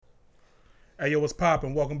Hey, yo, what's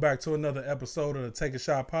poppin'? Welcome back to another episode of the Take a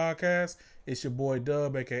Shot Podcast. It's your boy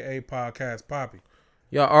Dub, a.k.a. Podcast Poppy.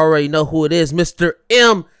 Y'all already know who it is, Mr.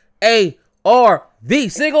 M-A-R-V.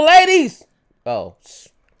 Single ladies. Oh,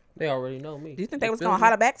 they already know me. Do you think they was going to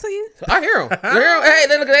holler back to you? I hear them. Hey,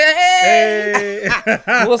 they look at that.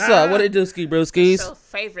 Hey. What's up? What they do, Ski Broskis? Your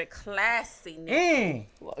favorite classy nigga.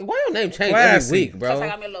 Why your name change Classy. every week, bro? Just like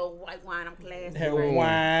I got me a little white wine. I'm classy. Have a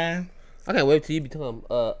wine. I can't wait till you become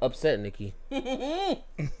upset, Nikki. Wait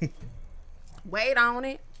on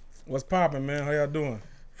it. What's poppin', man? How y'all doing?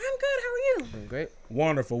 I'm good. How are you? Great.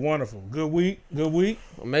 Wonderful, wonderful. Good week.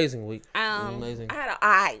 Amazing week. Amazing. I had an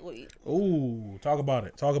alright week. Ooh, talk about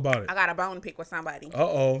it. I got a bone to pick with somebody.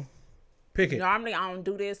 Uh-oh. Pick it. Normally I don't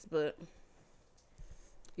do this, but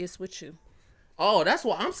it's with you. Oh, that's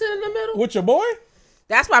why I'm sitting in the middle? With your boy?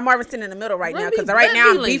 That's why Marvin's sitting in the middle right now, Let because me- right let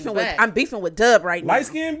now me I'm beefing with Dub right now. Light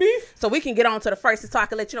skin beef? So we can get on to the first so I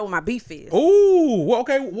can let you know what my beef is. Ooh, well,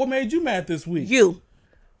 okay. What made you mad this week? You.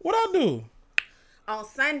 What I do? On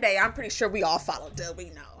Sunday, I'm pretty sure we all follow Dub. We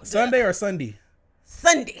know. Sunday or Sunday?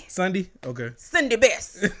 Sunday. Sunday? Okay. Sunday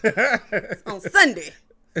best. On Sunday.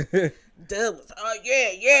 Dub was, oh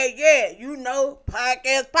yeah. You know,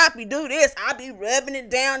 Podcast Poppy do this. I be rubbing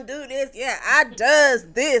it down, do this. Yeah, I does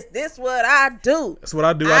this. This what I do. That's what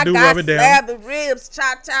I do. I do got rub it down. slab of ribs,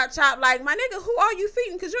 chop. Like, my nigga, who are you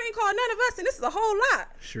feeding? Because you ain't called none of us, and this is a whole lot.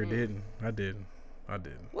 Sure didn't. I didn't.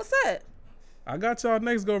 What's that? I got y'all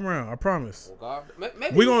next go round. I promise. God,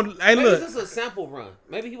 maybe We gonna. Hey, maybe look. this is a sample run.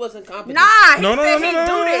 Maybe he wasn't competent. Nah, he No. said he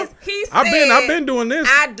do this. He said, I've been doing this.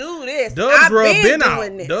 I do this. Dubs I've Rub been been out.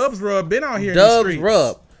 doing this. Dubs Rub been out here in Dubs the streets.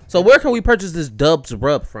 Rub. So where can we purchase this Dubs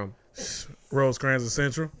Rub from? Rosecrans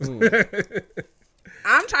Central.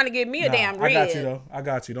 I'm trying to get me a damn rib. I got you though. I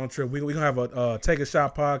got you. Don't trip. We gonna have a Take a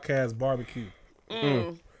Shot Podcast barbecue.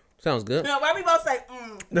 Sounds good. No, why we both say,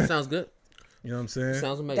 Sounds good. You know what I'm saying?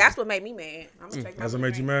 Sounds amazing. That's what made me mad. I'm gonna take my That's what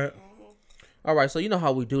made you mad. All right, so you know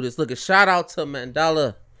how we do this. Look, a shout out to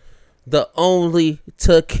Mandala, the only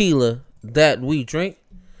tequila that we drink.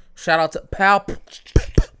 Shout out to Pal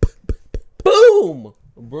Boom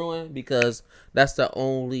Brewing, because that's the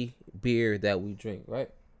only beer that we drink, right?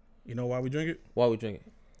 You know why we drink it? Why we drink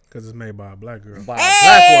it? Because it's made by a black girl. By a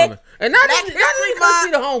black woman. And not just History because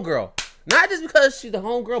she's Month. the homegirl. Not just because she's the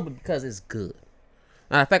homegirl, but because it's good.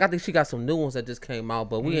 Matter of fact, I think she got some new ones that just came out,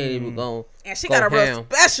 but we ain't even going. And she got a real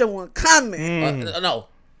special one coming. No,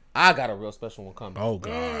 I got a real special one coming. Oh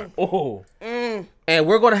God. Oh. And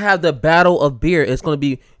we're going to have the battle of beer. It's going to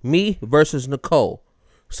be me versus Nicole.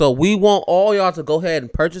 So we want all y'all to go ahead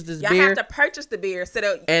and purchase this Y'all beer. have to purchase the beer so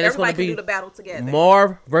that And it's everybody gonna can be do the battle together.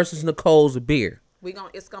 Marv versus Nicole's beer.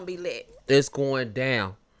 It's gonna be lit. It's going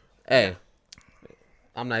down. Hey,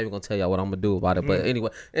 I'm not even going to tell y'all what I'm going to do about it. But anyway,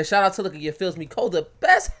 and shout out to Look at Your Feels Me Code, the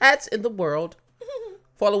best hats in the world.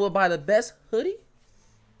 Followed by the best hoodie.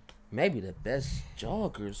 Maybe the best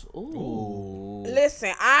joggers. Ooh.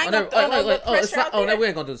 Listen, I ain't gonna throw no little pressure out there. No, we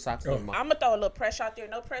ain't going to do the socks anymore. I'm gonna throw a little pressure out there.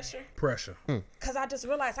 No pressure. Pressure. Cause I just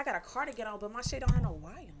realized I got a cardigan on, but my shit don't have no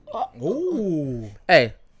wire on it. Ooh.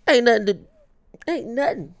 Hey, ain't nothing.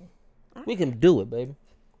 We can do it, baby.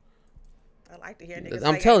 I like to hear niggas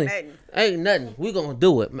I'm say telling you, ain't nothing. ain't nothing. We gonna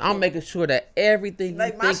do it. I'm making sure that everything you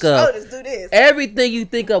Like my think of, shoulders do this. everything you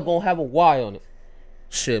think of, gonna have a Y on it.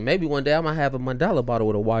 Shit, maybe one day I might have a Mandela bottle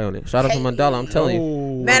with a Y on it. Shout out to Mandela. I'm telling you.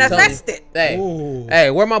 Ooh. Manifest it. Hey, Ooh.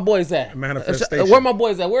 hey, where my boys at? Manifestation. Where my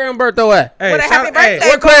boys at? Where Umberto at? Hey, What a happy birthday,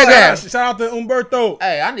 Where Craig boy. at? Shout out to Umberto.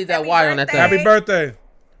 Hey, I need that Happy Y on that birthday. thing. Happy birthday.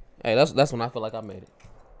 Hey, that's when I feel like I made it.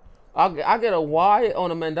 I get a Y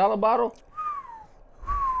on a Mandela bottle.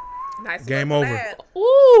 Nice. Game little over. lad.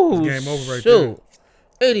 Ooh, It's game over right shoot.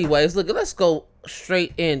 Anyways, look, let's go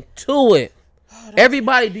straight into it.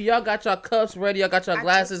 Everybody, do y'all got your cups ready? Y'all got your I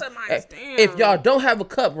glasses? just put mine Hey, down. if y'all don't have a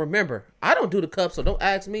cup, remember, I don't do the cup, so don't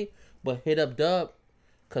ask me, but hit up Dub.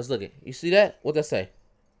 Because look it, you see that? What that say?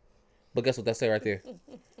 But guess what that say right there?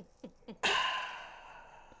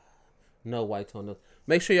 No white tone.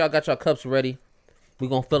 Make sure y'all got your cups ready. We're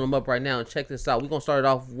going to fill them up right now and check this out. We're going to start it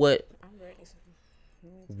off with I'm ready.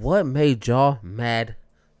 what made y'all mad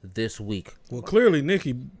this week? Well, clearly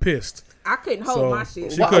Nikki pissed. I couldn't hold So, my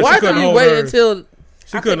shit. she Why, couldn't- why couldn't did you hold wait hers. until...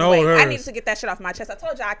 She I couldn't hold wait. hers. I needed to get that shit off my chest. I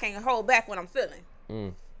told you I can't hold back when I'm feeling.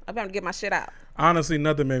 I'm going to get my shit out. Honestly,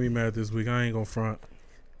 nothing made me mad this week. I ain't gonna front.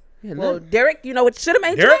 Yeah, Well, Derek, you know what should have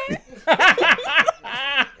made Derek? you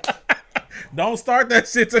mad? Don't start that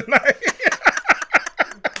shit tonight.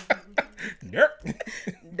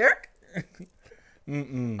 Derek?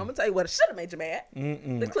 I'm going to tell you what should have made you mad.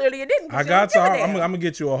 But clearly it didn't. I got y'all. I'm gonna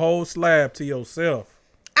get you a whole slab to yourself.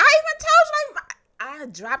 I even told you, like, I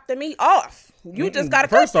gotta drop the meat off. You just gotta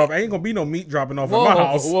First cook off, ain't gonna be no meat dropping off Whoa, at my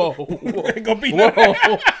house. whoa. Ain't gonna be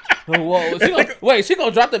Whoa. She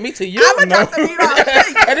gonna drop the meat to you? I'm gonna drop the meat off to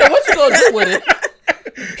you. And then what you gonna do with it?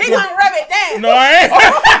 He gonna rub it down. No, I ain't.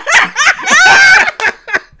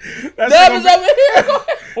 Dub is over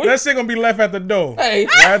here. That shit gonna be left at the door. Hey,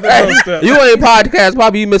 Right at the doorstep. you ain't podcast,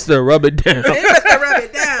 Bobby. You missed the rub it down. He must have rub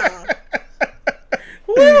it down.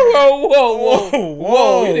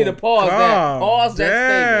 Whoa. You need to pause that. Calm Pause that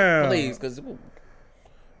down. statement, please, because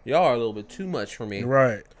y'all are a little bit too much for me.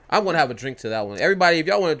 Right. I'm gonna have a drink to that one. Everybody, if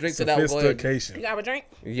y'all want to drink to that one, go ahead. Sophistication. You got a drink?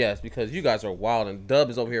 Yes, because you guys are wild, and Dub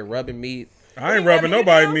is over here rubbing meat. I ain't rubbing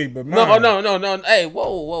nobody meat but mine. No. Hey,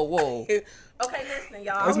 whoa. Okay, listen,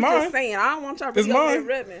 y'all. That's I'm mine. just saying. I don't want y'all to It's be over mine.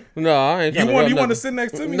 there rubbing. No, I ain't. You trying want to to rub sit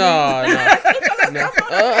next to me? No.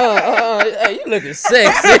 Hey, you looking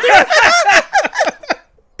sexy.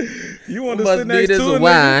 You want to Must sit be next this to a a nigga?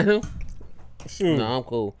 wine. Shoot. No, I'm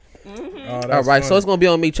cool. Oh, All that's right, so funny. it's gonna be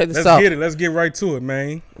on me. Check this Let's out. get it. Let's get right to it,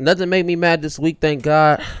 man. Nothing made me mad this week. Thank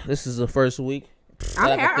God. This is the first week. that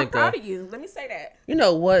I can I'm think proud of. of you. Let me say that. You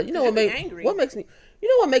know what? You know what Make me angry. what makes me? You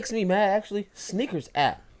know what makes me mad? Actually, Sneakers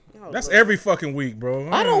app. Oh, That's Lord. every fucking week, bro.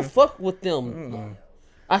 I don't fuck with them.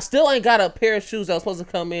 I still ain't got a pair of shoes that was supposed to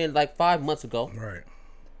come in like 5 months ago. Right.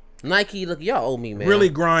 Nike, look, y'all owe me, man. Really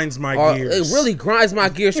grinds my gears. It really grinds my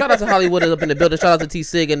gears. Shout out to Hollywood up in the building. Shout out to T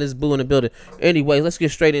Sig and this boo in the building. Anyway, let's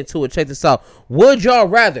get straight into it. Check this out. Would y'all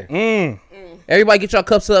rather? Everybody get y'all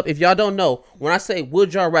cups up. If y'all don't know, when I say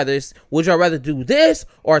would y'all rather, it's would y'all rather do this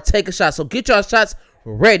or take a shot? So get y'all shots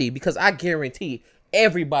ready because I guarantee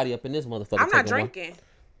everybody up in this motherfucker. I'm not taking one. drinking.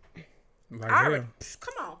 Like, I yeah. already,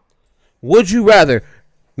 come on. Would you rather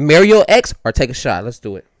marry your ex or take a shot? Let's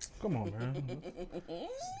do it. Come on, man.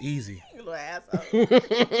 It's easy. You little asshole.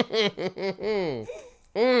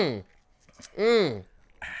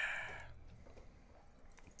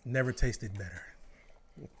 Never tasted better.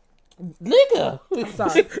 Nigga. I'm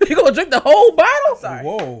sorry. You gonna drink the whole bottle? Sorry.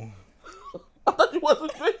 Whoa. I thought you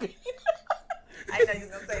wasn't drinking. I didn't know you was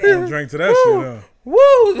going to say Don't that. drink to that shit, huh?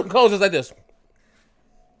 Woo! The clothes is like this.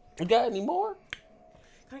 You got any more?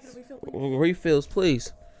 Can I get a refill? Refills,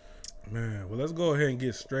 please. Man, well, let's go ahead and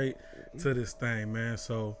get straight to this thing, man.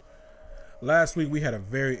 So, last week we had a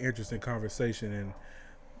very interesting conversation, and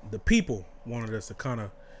the people wanted us to kind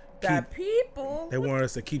of The people. they wanted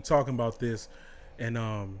us to keep talking about this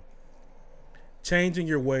and changing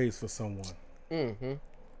your ways for someone. Mm-hmm.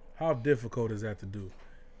 How difficult is that to do?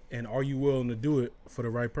 And are you willing to do it for the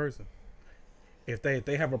right person? If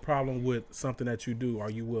they have a problem with something that you do, are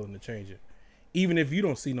you willing to change it? Even if you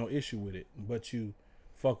don't see no issue with it, but you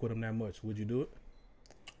fuck with them that much, would you do it?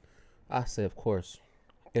 I say, of course.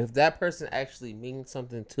 If that person actually means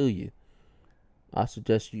something to you, I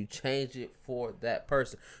suggest you change it for that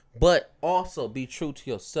person. But also be true to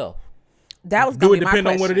yourself. That was Do going it to be my depend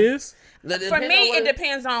on what it question. is? For me, it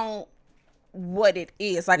depends on what it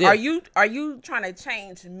is. Like, Yeah. are you trying to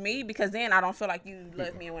change me? Because then I don't feel like you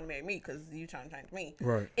love me and want to marry me because you trying to change me.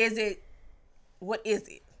 Right. Is it? What is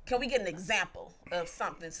it? Can we get an example of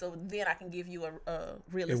something so then I can give you a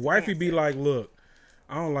realistic If wifey answer? be like, look,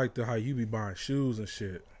 I don't like how you be buying shoes and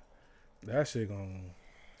shit, that shit gonna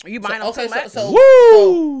Are you buying them Okay, too much? so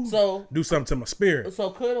Woo! so do something to my spirit. so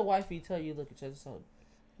could a wifey tell you, look, check this out,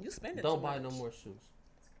 you spend it don't too buy much. no more shoes.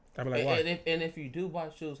 I be like, why? And if you do buy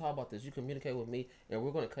shoes, how about this? You communicate with me, and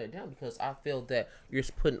we're going to cut it down because I feel that you're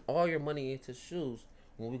putting all your money into shoes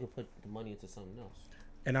when we could put the money into something else.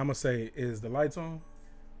 And I'm gonna say, is the lights on?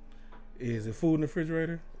 Is it food in the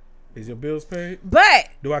refrigerator? Is your bills paid? But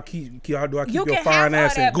Do I keep You your can fine have all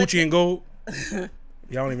ass in that, but Gucci and gold?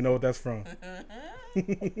 Y'all don't even know what that's from.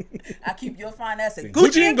 I keep your finance at Gucci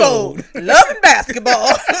Gucci and and gold. Loving basketball.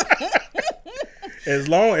 As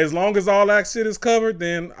long as all that shit is covered,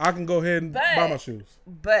 then I can go ahead and buy my shoes.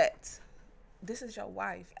 But this is your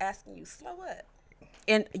wife asking you slow up.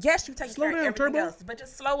 And yes, you take Slow care of down, everything Turbo. else, but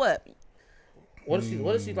just slow up. What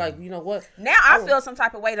is she like? You know what? Now I feel some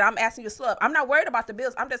type of way that I'm asking you to slow up. I'm not worried about the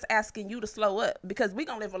bills. I'm just asking you to slow up because we're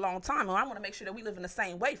gonna live a long time, and I want to make sure that we live in the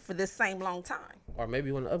same way for this same long time. Or maybe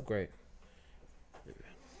you want to upgrade.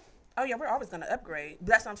 Oh yeah, we're always gonna upgrade.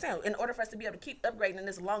 That's what I'm saying. In order for us to be able to keep upgrading in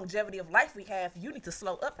this longevity of life we have, you need to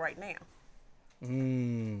slow up right now.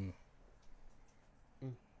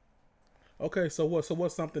 Okay, so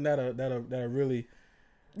what's something that'll really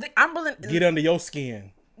I'm willing get under your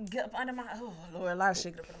skin? get up under my. Oh Lord, a lot of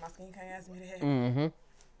shit get up under my skin. You can't ask me that. Mm-hmm.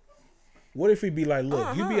 What if he be like,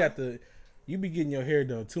 look, you be getting your hair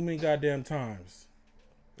done too many goddamn times.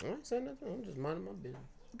 I ain't saying nothing. I'm just minding my business.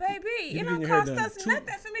 Baby, You it be don't getting your hair cost done us too-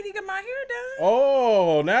 nothing for me to get my hair done.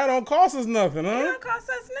 Oh, now it don't cost us nothing, It huh? don't cost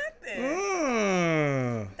us nothing.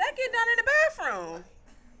 Mm. That get done in the bathroom.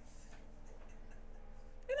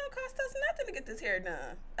 It don't cost us nothing to get this hair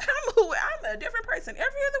done. I'm a different person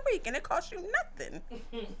every other week, and it costs you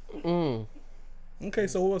nothing. Okay,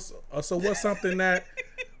 so what's something that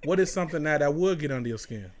what is something that would get under your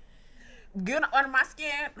skin? Get under my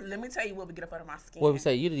skin. Let me tell you what would get up under my skin. What we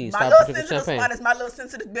say? You didn't even My stop little drinking sensitive champagne. spot is my little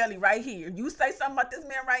sensitive belly right here. You say something about this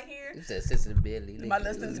man right here, You said sensitive belly. my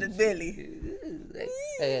little sensitive belly.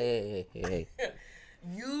 Hey.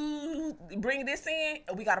 You bring this in,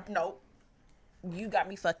 we gotta nope. You got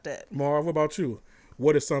me fucked up. Marv, what about you?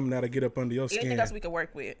 What is something that'll get up under your Anything skin else we can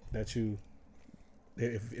work with? that you,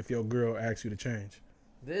 if your girl asks you to change?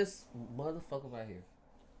 This motherfucker right here.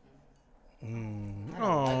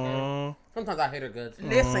 Aww. Sometimes I hate her guts.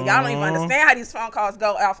 Listen, y'all don't even understand how these phone calls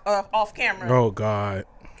go off camera. Oh God.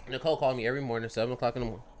 Nicole called me every morning, 7 o'clock in the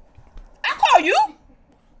morning. I call you.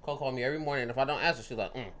 Nicole called me every morning, and if I don't answer, she's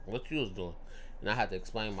like, what you was doing? And I had to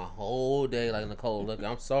explain my whole day, like, Nicole, look,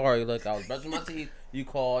 I'm sorry, look, I was brushing my teeth, you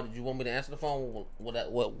called, did you want me to answer the phone?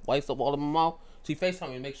 What wipes up all of my mouth? She FaceTimed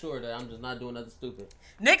me to make sure that I'm just not doing nothing stupid.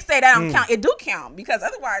 Nick say that don't count. It do count because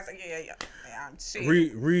otherwise, yeah, shit.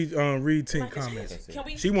 Read Tink Like, comments. Can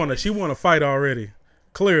we? She wanna fight already.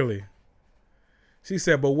 Clearly. She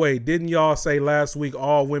said, but wait, didn't y'all say last week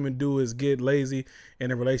all women do is get lazy in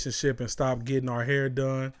a relationship and stop getting our hair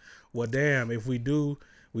done? Well, damn, if we do,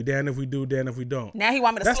 we damn if we do, damn if we don't. Now he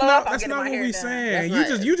want me to That's slow not up on that's getting not my what hair we done. saying.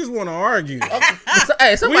 That's You just want to argue.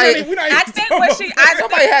 Hey, somebody, we not I even think talking what about she, that.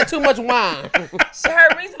 somebody had too much wine.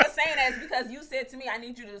 her reason for saying that is because you said to me, I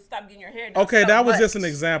need you to stop getting your hair done. Okay, so that was much. just an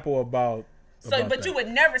example about. So, about but that. you would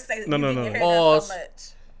never say No, you no, get no. your hair Pause. done so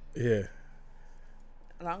much. Yeah.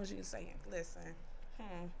 As long as you say it. Listen,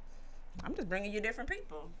 I'm just bringing you different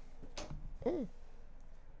people. You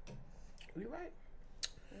right.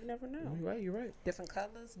 You never know. You're right. Different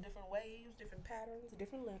colors, different waves, different patterns,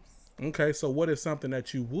 different lips. Okay, so what is something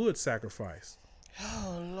that you would sacrifice?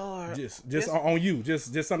 Oh Lord. Just on you.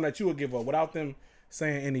 Just something that you would give up without them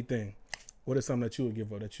saying anything. What is something that you would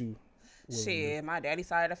give up that you would Shit, my daddy's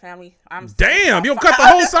side of the family. Damn, you cut the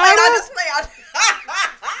whole side off?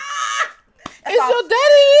 Is your daddy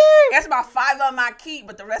here? That's about 5 of my keep,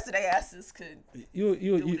 but the rest of their asses could.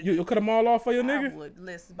 You cut them all off for your I nigga? would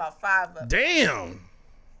list about 5 of them. Damn.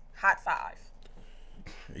 Hot 5.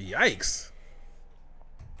 Yikes.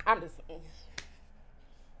 I'm just. What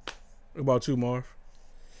about you, Marv?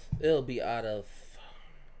 It'll be out of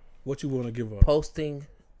What you want to give up? posting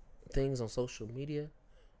things on social media,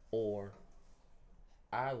 or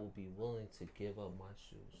I will be willing to give up my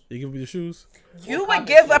shoes. You give me the shoes? You would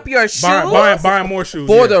give up your shoes? Buying more shoes.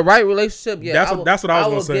 For yeah. the right relationship, yeah. That's what I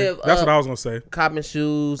was gonna say. That's what I was gonna say. Copping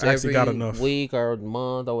shoes I actually every got enough. week or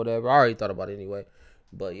month or whatever. I already thought about it anyway.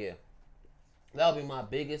 But yeah. That'll be my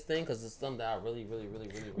biggest thing because it's something that I really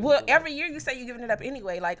Well, do. every year you say you're giving it up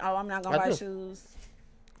anyway. Like, oh, I'm not going to I buy do. shoes.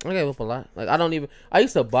 I gave up a lot. Like, I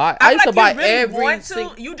used to buy I used to feel buy like you really every want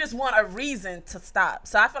single. to. You just want a reason to stop.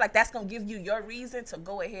 So I feel like that's going to give you your reason to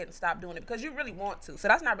go ahead and stop doing it because you really want to. So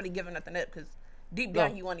that's not really giving nothing up because deep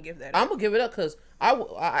down you want to give that I'm up. going to give it up because I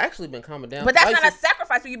actually been calming down. But that's I not used a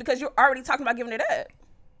sacrifice for you because you're already talking about giving it up.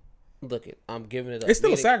 Look it. I'm giving it up. It's still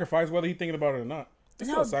a Meaning- sacrifice, whether he's thinking about it or not. It's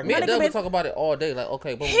No, still a Me and sacrifice. Doug been- been talking about it all day. Like,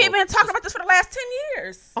 okay, but He been talking about this for the last 10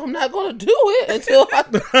 years. I'm not going to do it until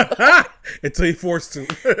I. Until he forced to. The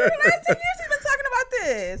last 10 years he's been talking about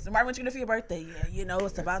this. Why weren't you gonna for your birthday? Yeah, you know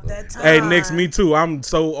it's about that time. Hey, Nix, me too. I'm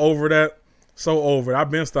so over that. So over it. I've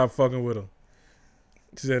been stopped fucking with him.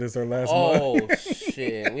 She said it's her last month. Oh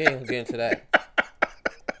shit, we ain't gonna get into that.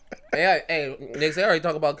 Hey, Nick, they already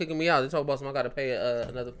talk about kicking me out. They talk about something I gotta pay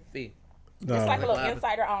another fee. It's like a little Nah.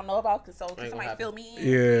 insider I don't know about because gonna somebody happen. fill me in.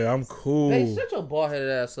 Yeah, I'm cool. Hey, shut your bald headed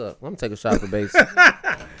ass up. I'm gonna take a shot for Bates.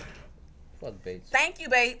 Fuck Bates. Thank you,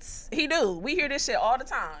 Bates. He do. We hear this shit all the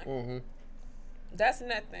time. Mm-hmm. That's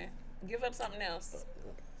nothing. Give up something else.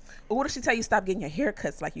 Or what if she tell you stop getting your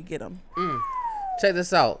haircuts like you get them? Check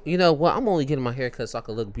this out. You know what? I'm only getting my hair cut so I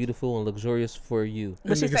can look beautiful and luxurious for you.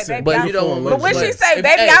 But she nigga say, said baby, But you don't want but when she But say, if-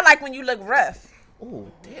 baby, hey. I like when you look rough.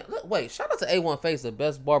 Ooh, damn. Look, wait, shout out to A1 Face, the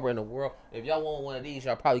best barber in the world. If y'all want one of these,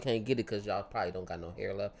 y'all probably can't get it because y'all probably don't got no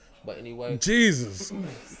hair left. But anyway, Jesus.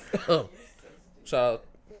 shout out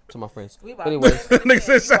to my friends. We But about- anyways, Nigga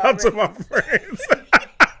said shout out to my friends.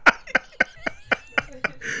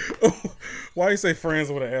 Why you say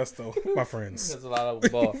friends with an S though? My friends. there's a lot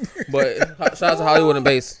of ball. But shout out to Hollywood and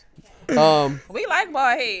Bass. We like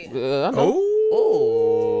bald head. I know.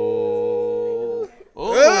 Oh.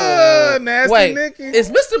 Oh. Nasty Wait, Nikki.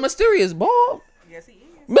 is Mr. Mysterious bald? Yes, he is.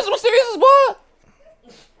 Mr. Mysterious is what?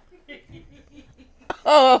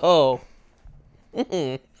 Oh.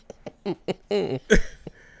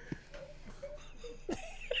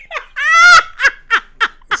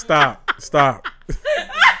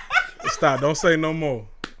 Stop. Don't say no more.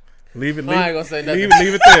 Leave it. I ain't gonna say nothing.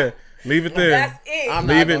 Leave it there. Leave it there. That's it. I'm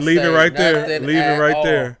not Leave it. gonna Leave it say right there. nothing Leave it at right all.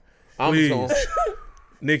 there. I'm Please, just gonna,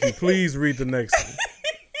 Nikki. Please read the next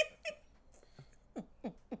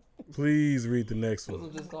one. Please read the next one.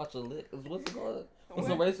 what's it called? What's it called? What's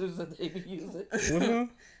the racers that they be using? Uh-huh.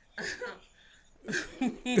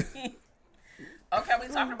 Okay, we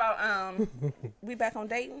talking about we back on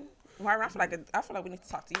dating. Myra, I feel like we need to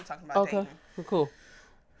talk to you talking about Okay, dating. cool.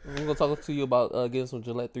 I'm gonna talk to you about getting some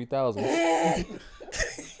Gillette 3000. This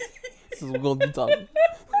is what we're gonna be talking.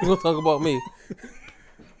 We're gonna talk about me.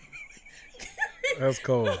 That's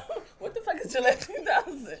cold. What the fuck is Gillette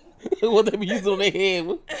 2000? What they be using on their head.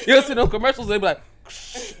 You ever see those commercials? They be like,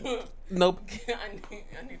 nope. I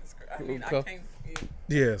need to scroll. I Okay. can't see.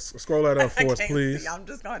 Yes. Scroll that up I for us, can't please. see. I'm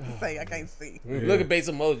just going to say I can't see. Look at base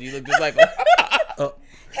emoji. You look just like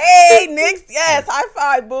Hey, Nix. Yes, high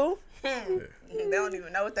five, boo. They don't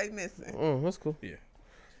even know what they missing. that's cool. Yeah.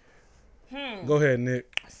 Go ahead,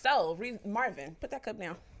 Nick. So, Marvin, put that cup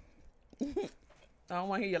down. I don't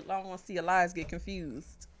want to see your lies get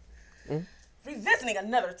confused. Revisiting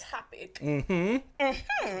another topic.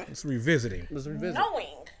 It's revisiting. Let's revisit. Knowing.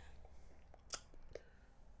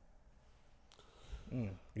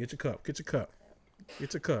 Get your cup. Get your cup.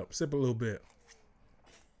 Get your cup. Sip a little bit.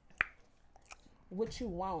 What you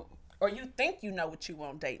want, or you think you know what you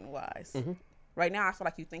want dating wise. Right now, I feel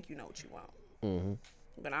like you think you know what you want,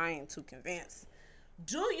 but I ain't too convinced.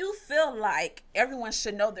 Do you feel like everyone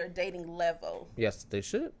should know their dating level? Yes, they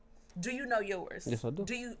should. Do you know yours? Yes, I do.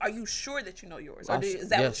 Are you sure that you know yours, or is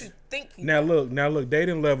that yes. what you think? You Now know? look.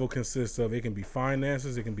 Dating level consists of, it can be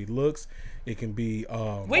finances, it can be looks, it can be We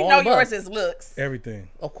all know above. yours is looks. everything.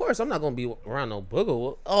 Of course, I'm not gonna be around no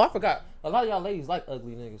booger. Oh, I forgot. A lot of y'all ladies like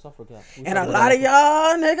ugly niggas. I forgot. And a lot of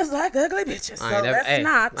y'all niggas like ugly bitches. So let's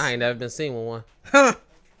not. I ain't never been seen with one. Huh.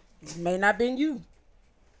 May not been you.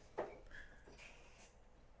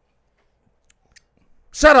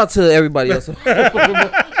 Shout out to everybody else.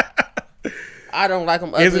 I don't like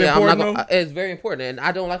them ugly. Is it important, It's very important, and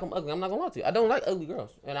I don't like them ugly. I'm not gonna lie to you. I don't like ugly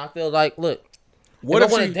girls, and I feel like, look, What if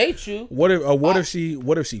if I want she to date you?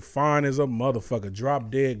 What if she fine as a motherfucker, drop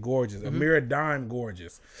dead gorgeous, a mere dime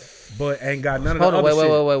gorgeous, but ain't got none of Hold the on, other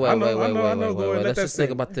wait. shit. I know. Go ahead. Let Let's that just think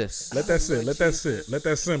sit. about this. Let that sit. Let that sit. Let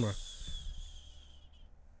that simmer.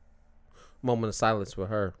 Moment of silence for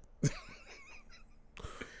her.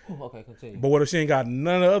 Okay, continue. But what if she ain't got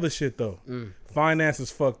none of the other shit though?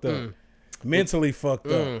 Finances fucked up, mentally fucked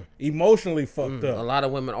up, emotionally fucked A up. lot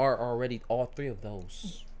of women are already all three of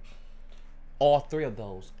those. All three of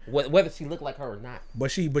those, whether she look like her or not.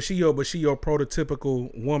 But she your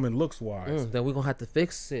prototypical woman looks wise. Then we're gonna have to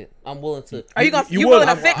fix it. I'm willing to. Are you gonna? You You willing-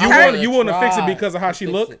 willing to fix you her? willing- you willing to fix it try because of how to she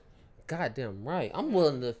fix look? it. Goddamn right. I'm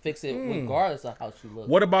willing to fix it regardless of how she looks.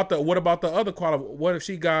 What about the other quality? What if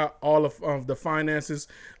she got all of the finances,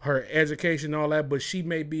 her education, all that, but she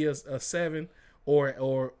may be a 7 or a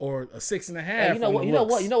 6.5? Hey, you know what? You know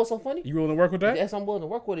what? You know what's so funny? You willing to work with that? Yes, I'm willing to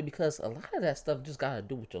work with it because a lot of that stuff just gotta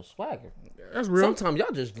do with your swagger. That's real. Sometimes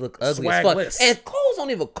y'all just look ugly as fuck, Swagless. and clothes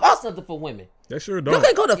don't even cost nothing for women. That sure You don't.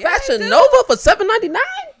 can go to they Fashion do. Nova for $7.99.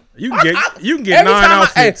 You can get 9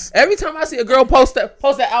 outfits. Every time I see a girl post that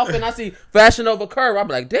outfit, and I see Fashion Nova Curve, I'm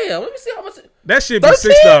like, damn. Let me see how much. That should be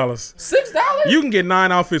 $13? $6. $6. You can get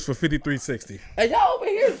 9 outfits for $53.60. And y'all over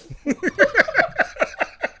here.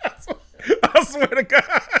 I swear to God.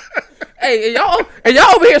 Hey, and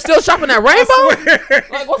y'all over here still shopping that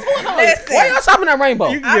rainbow? Like, what's going on? Listen. Why y'all shopping that rainbow?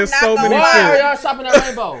 You can I'm get not so gonna many lie. Why are shit. y'all shopping that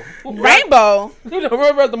rainbow? Rainbow. You done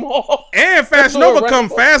remember at the mall. And Fashion That's Nova what come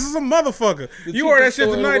rainbow- fast as a motherfucker. You order that cheapest shit store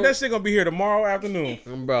in the tonight, world. that shit gonna be here tomorrow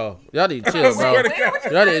afternoon. Bro, y'all need to I chill, swear bro. to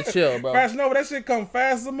God. Y'all need to chill, bro. Fashion Nova, that shit come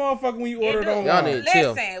fast as a motherfucker when you order it Y'all online. need-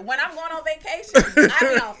 chill. Listen, when I'm going on vacation,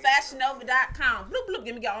 I be on fashionnova.com. Bloop, bloop,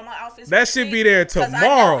 give me all my outfits. That for should free, be there 'cause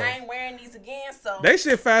tomorrow. I ain't wearing these again, so. They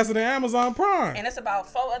shit faster than Amazon Prime. And it's about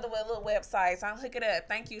 4 other little websites. I'll hook it up.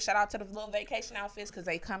 Thank you. Shout out to the little vacation outfits because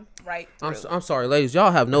they come right through. I'm sorry, ladies.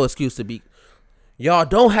 Y'all have no excuse to be. Y'all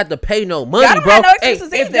don't have to pay no money, Y'all don't bro. have no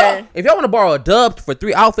excuses if either. If y'all want to borrow a dub for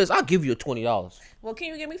 3 outfits, I'll give you $20. Well, can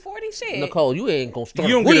you give me 40 shit? Nicole, you ain't gonna start.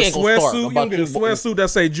 You don't we get a ain't gonna start sweatsuit. You about don't get a sweatsuit that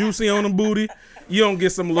say juicy on the booty. You don't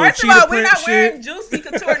get some little First of cheetah all, we're print not wearing shit. Juicy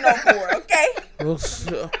Couture no more, okay?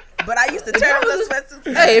 But I used to tear them little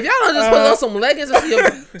sweatsuits. Hey, if y'all don't just put on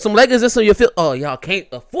some leggings and so you feel, oh, y'all can't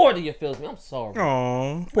afford it, you feel me? I'm sorry.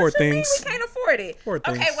 Oh, poor What you mean things. we can't afford it? Poor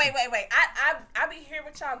things. Okay, wait. I be hearing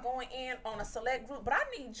with y'all going in on a select group, but I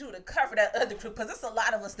need you to cover that other group because there's a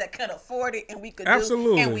lot of us that can afford it and we could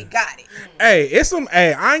Absolutely. do and we got it.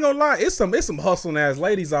 Hey, I ain't gonna lie, it's some hustling ass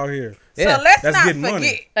ladies out here. Yeah, So let's that's not getting forget.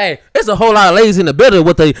 money. Hey, it's a whole lot of ladies in the building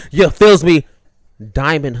with the you feels me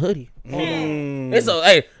diamond hoodie. It's a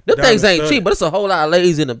them Diamond things ain't stud. cheap, but it's a whole lot of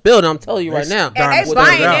ladies in the building. I'm telling you right now. And they Diamond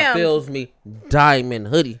buying stud. them. Feels me diamond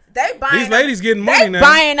hoodie. They buying These ladies getting money they now.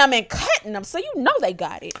 buying them and cutting them, so you know they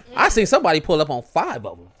got it. I seen somebody pull up on 5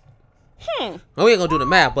 of them. We ain't gonna do the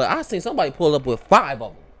math, but I seen somebody pull up with 5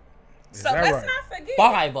 of them. So that let's right? not forget.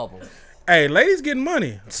 5 of them. Hey, ladies getting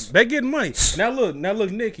money. They getting money. Now look,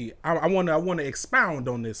 Nikki. I wanna expound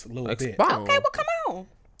on this a little bit. Expound. Okay, well come on.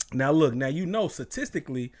 Now look,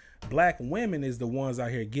 statistically, black women is the ones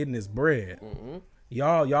out here getting this bread.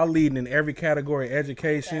 Y'all leading in every category: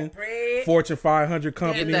 education, That bread. Fortune 500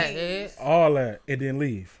 companies, that head. all that. It didn't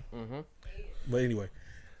leave. But anyway,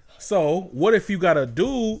 so what if you got a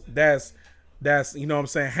dude that's you know what I'm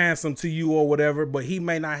saying, handsome to you or whatever, but he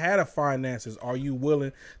may not have the finances? Are you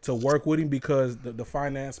willing to work with him because the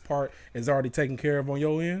finance part is already taken care of on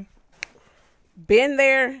your end? Been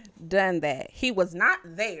there, done that. He was not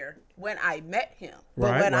there when I met him.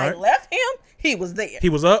 But Right, when I right. left him, he was there. He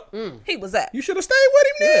was up. He was up. You should have stayed with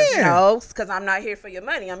him then. No, because I'm not here for your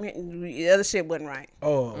money. I'm here. The other shit wasn't right.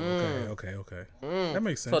 Oh, okay. That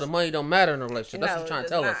makes sense. So the money don't matter in a relationship. That's No, what you're trying it to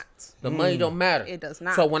tell does us. The money don't matter. It does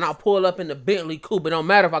not. So when I pull up in the Bentley coupe, it don't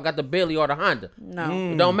matter if I got the Bentley or the Honda.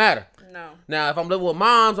 No, It don't matter. no. Now, if I'm living with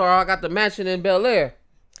moms or I got the mansion in Bel Air,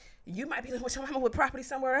 You might be living with your mama with property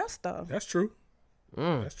somewhere else, though. That's true.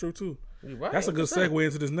 That's true too. you right. That's a good segue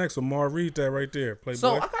into this next one. Mar, read that right there. Playboy.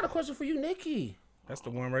 So I got a question for you, Nikki. That's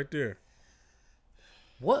the one right there.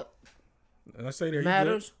 What And I say there,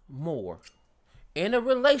 matters more in a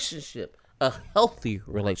relationship, a healthy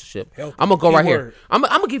relationship? Healthy. I'm gonna go right Key here. word. I'm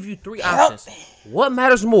gonna give you 3 options. What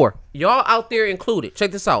matters more? Y'all out there included.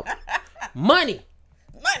 Check this out. Money,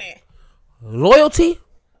 Money, loyalty,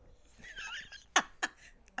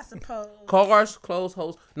 I suppose. cars, clothes,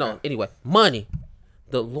 hoes. No, anyway, money,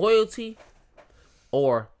 the loyalty,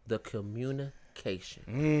 or the communication.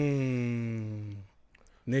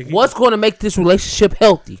 Nikki. What's going to make this relationship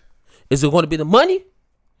healthy? Is it going to be the money,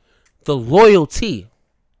 the loyalty,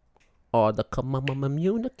 or the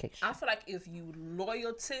communication? I feel like if you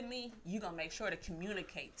loyal to me, you gonna make sure to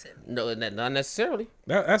communicate to me. No, not necessarily.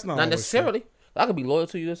 That's not Not always necessarily. I could be loyal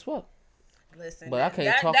to you as well. Listen, But I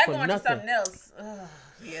can't talk that for going nothing. To something else. Ugh,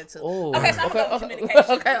 yeah, too. Oh, Okay, so I'm gonna go with okay,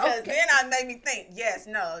 communication okay, because okay. then I made me think. Yes,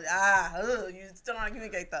 no, you still don't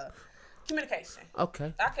communicate though. Communication.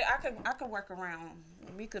 Okay. I can work around.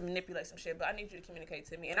 We could manipulate some shit, but I need you to communicate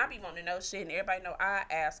to me, and I be wanting to know shit, and everybody know I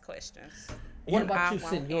ask questions. What And about I you,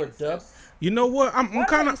 want Senor answers. Dub? You know what? I'm Why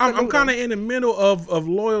kind don't of you I'm salute kind him? of in the middle of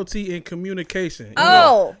loyalty and communication. You Oh.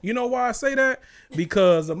 know? You know why I say that?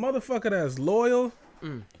 Because a motherfucker that's loyal,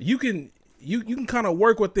 you can kind of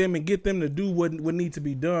work with them and get them to do what need to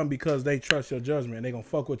be done because they trust your judgment and they gonna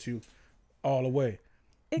fuck with you all the way.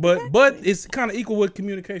 But it's kind of equal with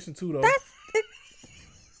communication too, though.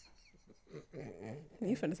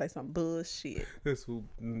 You finna say some bullshit. This who?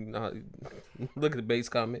 Look at the base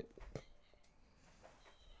comment.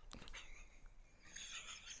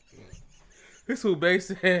 This who base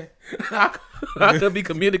said I could be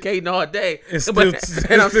communicating all day, And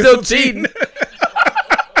and I'm still cheating.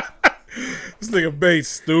 This nigga Bates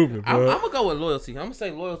stupid, I'm bro. gonna go with loyalty. I'm gonna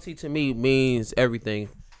say loyalty to me means everything.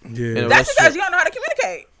 Yeah. That's because you don't know how to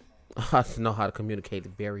communicate. I know how to communicate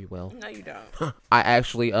very well. No, you don't. I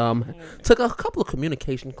actually took a couple of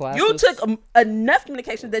communication classes. You took enough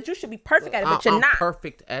communication that you should be perfect at it, but you're I'm not.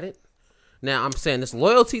 perfect at it. Now I'm saying this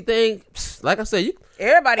loyalty thing, like I said,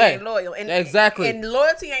 Everybody Hey, ain't loyal. And, exactly. And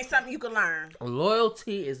loyalty ain't something you can learn.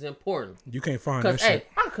 loyalty is important. You can't find that Cause hey, shit.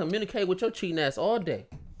 I can communicate with your cheating ass all day,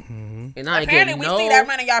 and I ain't Apparently, getting we no see that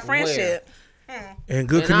running y'all friendship. And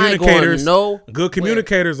good And I ain't communicators, going nowhere. good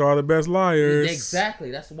communicators are the best liars. Exactly.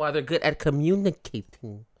 That's why they're good at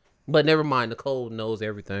communicating. But never mind, Nicole knows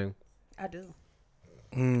everything. I do.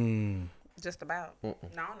 Mm. Just about. No,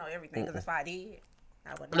 I don't know everything because if I did,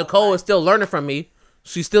 I would know. Nicole is still learning from me.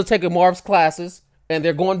 She's still taking Marv's classes, and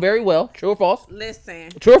they're going very well. True or false?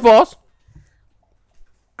 Listen, True or false?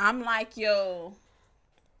 I'm like your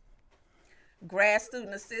grad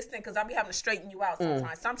student assistant because I be having to straighten you out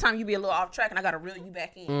sometimes. Sometimes you be a little off track and I got to reel you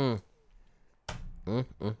back in.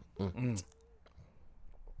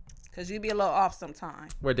 Because you be a little off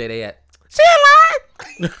sometimes. Where they at? She ain't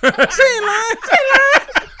lying. She ain't lying. She ain't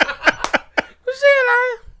lying.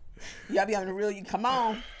 okay. Y'all be on the real. You come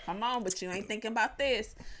on, but you ain't thinking about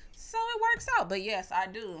this. So it works out. But yes, I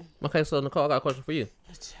do. Okay, so Nicole, I got a question for you.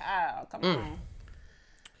 Child, come on.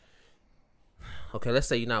 Okay, let's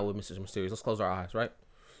say you're not with Mrs. Mysterious. Let's close our eyes, right?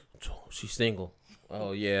 She's single.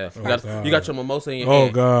 Oh yeah, you got your mimosa in your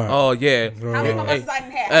hand. Oh God. Oh yeah. How many mimosas I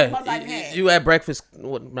done had? How many mimosas I done had? You at breakfast?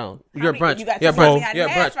 No, you're at brunch. You got You're to tell me brunch. I You're done at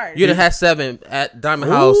had brunch. first. You done had 7 at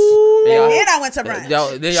Diamond House. Ooh. And Then I went to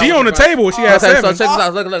brunch. She on the table. She had Okay, 7. so check this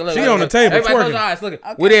out. Look. She on the table Everybody close twerking. your eyes. Look.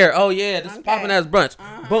 Okay. We're there. Oh yeah, this is Okay. popping ass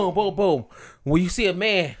brunch. Boom, boom, boom. When you see a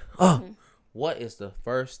man, what is the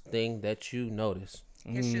first thing that you notice?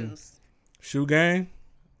 His shoes. Shoe game,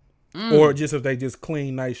 or just if they just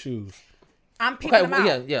clean nice shoes. I'm picking them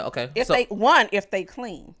out. Yeah, okay. If So, if they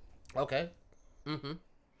clean. okay.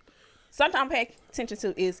 Something I pay attention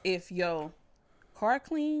to is if your car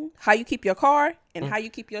clean, how you keep your car, and how you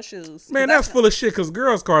keep your shoes. Man, 'Cause that's full of shit. Cause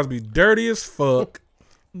girls' cars be dirty as fuck.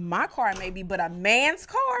 my car maybe, but a man's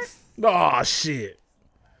car. Oh shit.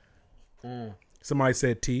 Somebody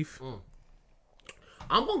said teeth.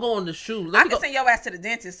 I'm gonna go on the shoe. I can send your ass to the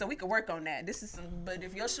dentist so we can work on that. But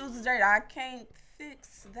if your shoes is dirty, I can't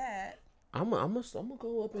fix that. I'm gonna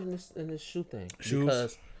go up in this shoe thing Shoes?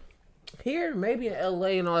 because here maybe in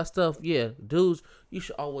LA and all that stuff. Yeah, dudes, you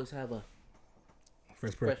should always have a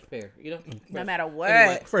Fresh fresh pair. You know, No matter what.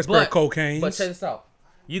 Anyway, Fresh pair of cocaine. But check this out.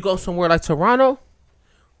 You go somewhere like Toronto,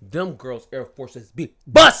 them girls' Air Forces be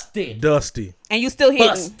busted. Dusty. And you still hitting.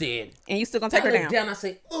 Busted. And you still gonna I take her look down. down. I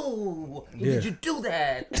say, "Ooh, Yeah. did you do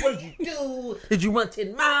that? What did you do? Did you run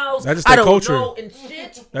 10 miles? That's just I their don't culture. know and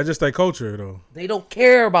shit. That's just their culture, though. They don't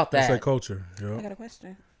care about That's their that. culture. I Yo. got a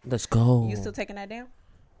question. Let's go. You still taking that down?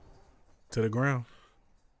 To the ground.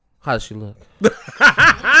 How does she look?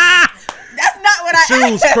 That's not what I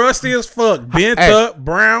Shoes asked. crusty as fuck. Bent Hey. up,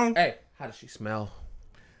 brown. Hey, how does she smell?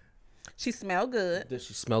 She smell good. Does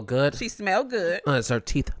she smell good? She smell good. Is her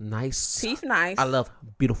teeth nice? Teeth nice. I love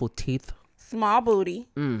beautiful teeth. Small booty.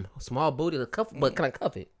 Small booty, the cuff, but can I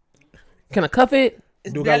cuff it? Can I cuff it?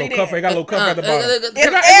 It's Do got a barely little cuff. It got a little cuff at the bottom. It's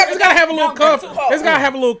It's gotta have a little Don't go cuff. too hard. It's gotta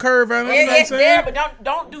have a little curve on it. You know what I'm It's there, saying? but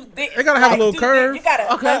don't do this. It gotta have a little do curve. This. You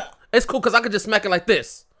gotta Okay, it's cool because I could just smack it like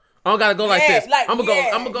this. I don't gotta go like Yeah, this. like, I'm gonna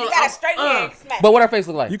yeah. go. I'm gonna go. You gotta straighten it and smack But it. what her face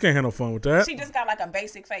look like? You can't have no fun with that. She just got like a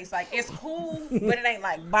basic face. Like it's cool, but it ain't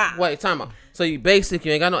like bomb. Wait, time out. So you basic?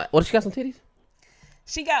 You ain't got no. What? She got some titties?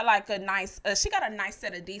 She got like a nice. She got a nice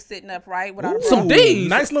set of D sitting up right without a Some bra. D's.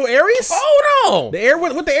 Nice little Aries. Hold on. The air.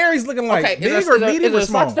 What the Aries looking like? Okay, Big is or her medium or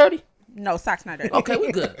socks small? dirty? No socks not dirty. Okay,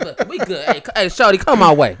 we good. Look, we good. Hey, shorty, come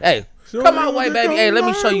my way. Hey, come my way, baby. Hey, let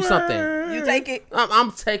me show you something. You take it,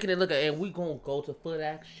 I'm taking it. Look at, and we gonna go to foot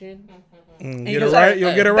action. and Get you it say, right.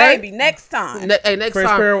 You'll get it right. baby. Next time. Hey, next Fresh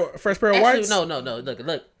time. pair of whites. No.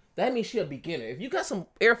 Look. That means she a beginner. If you got some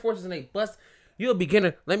Air Forces and they bust, you a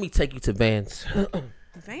beginner. Let me take you to Vans.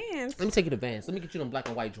 Vans. Let me take you to Vans. Let me get you them black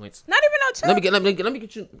and white joints. Not even no check. Let me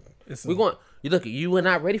get you. We going. You look. You are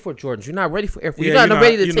not ready for Jordans. You're not ready for Air Force. Yeah, you're not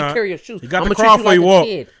ready to you're take not. care of your shoes. You got I'ma to treat crawl you before you like a walk.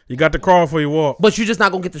 kid. You got to crawl before you walk. But you're just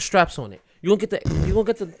not gonna get the straps on it. You gonna get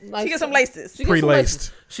the. Nice, She get some laces. She get some Pre-laced.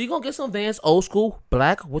 laces. She gonna get some Vans, old school,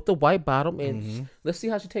 black with the white bottom, and let's see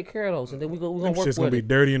how she take care of those, and then we gonna work Shit's with gonna be it.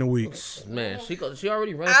 dirty in a week. Man, she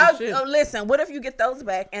already ran some shit. Listen, what if you get those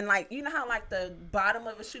back and like you know how like the bottom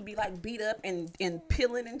of it should be like beat up and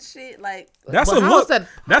peeling and shit like. That's But a how look. is that-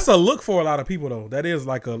 That's a look for a lot of people though. That is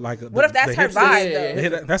like a What if that's the her hipster- vibe Yeah.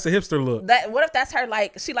 though? That's a hipster look. What if that's her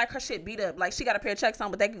like she like her shit beat up like she got a pair of chucks on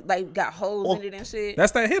but they like got holes in it and shit.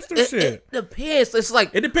 That's that hipster shit. It depends. It's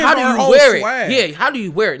like It depends how do on her you whole wear swag. it? Yeah, how do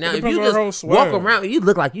you wear it? Now, if depends you on her whole just walk swag. around and you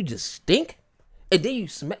look like you just stink, and then you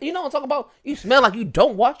smell. You know what I'm talking about? You smell like you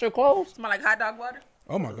don't wash your clothes. Smell like hot dog water.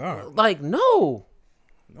 Oh my god. Like no,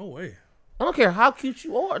 No way. I don't care how cute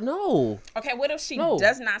you are. No, Okay, what if she No.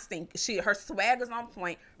 does not stink? Her swag is on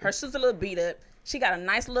point. Her shoes a little beat up. She got a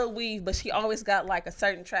nice little weave, but she always got like a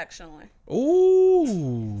certain track showing.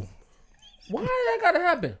 Ooh. why that gotta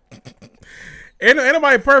happen? Ain't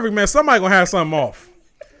nobody perfect, man. Somebody gonna have something off.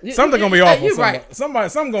 Something gonna be off. Hey, you on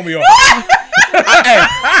right. Something gonna be off.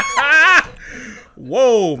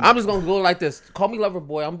 Whoa. I'm just gonna go like this. Call me lover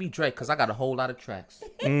boy. I'm gonna be Drake because I got a whole lot of tracks,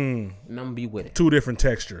 and I'm gonna be with it. Two different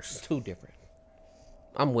textures. Two different.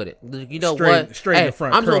 I'm with it. You know Straight- what? straight in the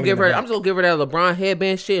front, I'm just curly gonna give in the her. back. I'm just gonna give her that LeBron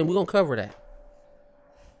headband shit, and we're gonna cover that.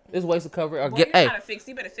 There's ways to cover it. Or Boy, get you hey, gotta fix.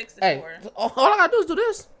 You better fix it hey. for her. All I gotta do is do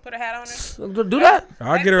this. Put a hat on her. Do that.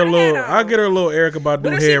 I'll Hey, get her a put a little. hat on. I'll get her a little Erica Badu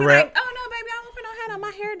What if she head be wrap. like, oh no, baby, I don't put no hat on.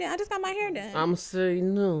 My hair done. I just got my hair done. I'm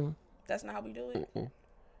saying no. That's not how we do it.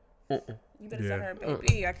 You better tell Yeah. her,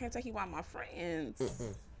 baby, I can't take you out my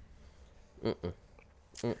friends.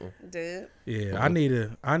 Dude. Yeah, I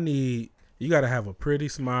need. You gotta have a pretty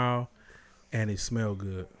smile, and it smell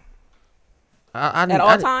good. At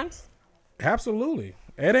all times? Absolutely.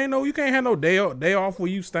 It ain't no. You can't have no day off where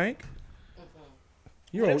you stink.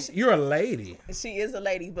 You're a lady. She is a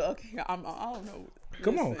lady, but okay, I don't know.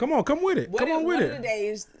 Come on, come with it. Come on with one it. of the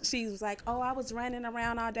days she was like, "Oh, I was running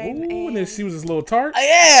around all day." Ooh, and then she was this little tart.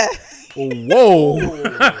 Yeah. Oh, whoa.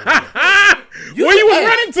 Where you was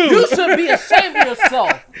running to? You should be ashamed of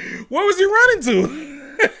yourself. Where was you running to?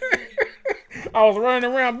 I was running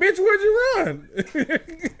around. Bitch, where'd you run?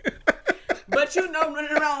 But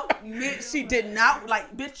running around, bitch, she did not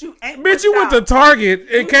bitch. You ain't. Bitch, you went to Target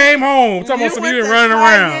and came home. Talking about some you running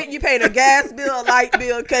around. You paid a gas bill, a light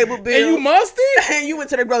bill, cable bill, And you musty. And you went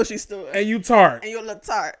to the grocery store. And you tart. And you a little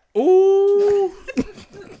tart. Ooh.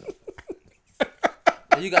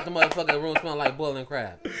 And you got the motherfucking room smelling like boiling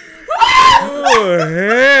crab. Oh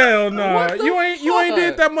hell no! What the You ain't fuck?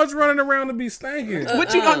 did that much running around to be stinking.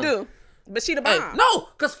 What you gonna do? But she the bomb. Hey, no,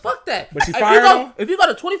 cause fuck that. But she fired him? If you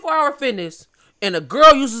go to 24-hour fitness and a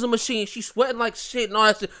girl uses a machine, she's sweating like shit and all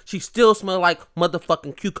that shit, she still smell like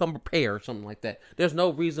motherfucking cucumber pear or something like that. There's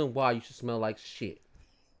no reason why you should smell like shit.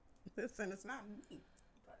 Listen, it's not me.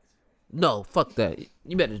 No, fuck that.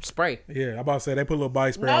 You better spray. Yeah, I'm about to say they put a little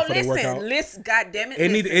body spray No, on for their workout. listen, goddammit.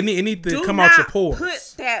 It need to Do come out your not pores.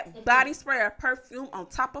 Put that body spray or perfume on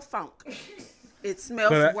top of funk. It smells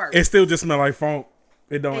But worse. it still just smell like funk.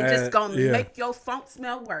 It don't It's add. just gonna yeah. make your funk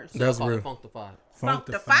smell worse. That's Call real. it Functified.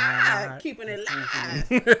 Functified, keeping it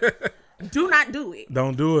live. Do not do it.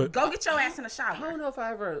 Don't do it. Go get your ass in the I shower. don't know if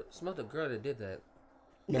I ever smelled a girl that did that.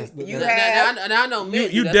 You Now- have. now I know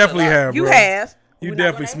men You do that definitely shit a lot. have. You bro. have. You We're not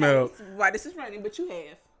definitely gonna smelled. name why this is running, but you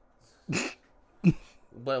have.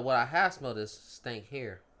 But what I have smelled is stank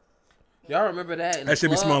hair. Y'all remember that? In That the should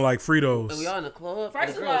be club? smelling like Fritos. When we all in the club. First and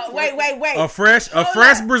of the girls all, wait. A fresh Hold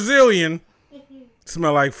up. Brazilian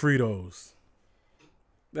smell like Fritos.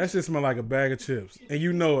 That shit smell like a bag of chips, and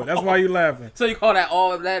you know it. That's why you laughing. So you call that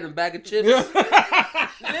all of that in a bag of chips?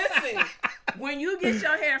 Listen, when you get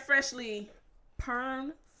your hair freshly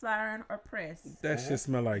permed, flared, or pressed, That shit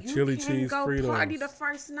smell like you chili can cheese go party Fritos. the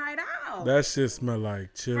first night out. That shit smell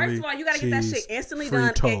like chili. First of all, you gotta get that cheese shit instantly done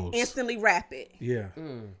and Fritos. instantly wrap it. Yeah.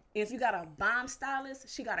 If you got a bomb stylist,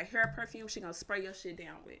 she got a hair perfume she gonna spray your shit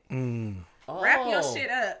down with. Oh, Wrap your shit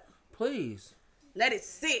up. Please. Let it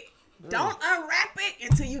sit. Don't unwrap it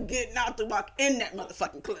until you get out to walk in that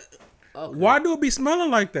motherfucking club. Okay. Why do it be smelling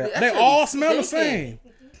like that? That They shit all be smell the stinking.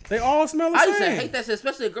 same. They all smell the I used to same. hate that shit,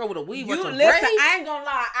 especially a girl with a weave or You some listen, braids. I ain't gonna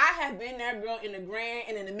lie. I have been that girl in the Grand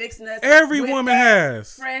and in the mixed nuts. Every with woman that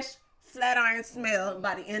has. fresh flat iron smell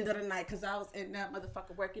by the end of the night because I was in that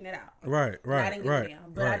motherfucker working it out. Right, I didn't get right, it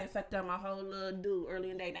down, but I right. didn't fucked up my whole little do early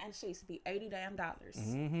in the day. That shit used to be $80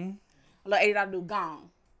 damn. A little $80 do gone.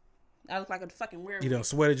 I look like a fucking werewolf. You done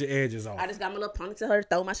sweated your edges off. I just got my little ponytail,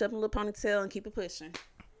 throw myself in a little ponytail, and keep it pushing.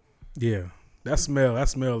 Yeah, that smell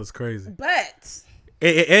is crazy. But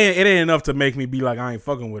It ain't enough to make me be like I ain't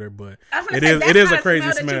fucking with her, but I was it gonna say, is that's it is not a crazy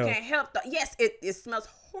that smell. You can't help. Yes, it smells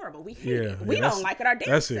horrible. We hate Yeah, it. We that's- don't like it. Our damn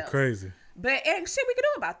That shit selves. crazy. But ain't shit we can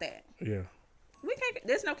do about that. Yeah, We can't.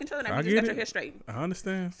 There's no controlling that. I We just get got it. your hair straightened. I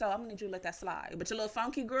understand. So I'm gonna need you to let that slide. But your little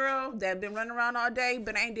funky girl that been running around all day,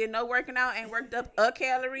 but ain't did no working out, ain't worked up a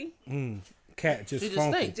calorie. Cat just She just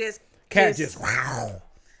funky. stink. Just Cat just wow.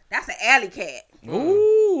 That's an alley cat.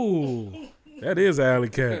 Ooh, that is alley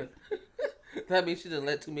cat. That means she done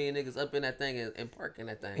let too many niggas up in that thing and park in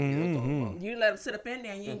that thing. Mm-hmm. You let them sit up in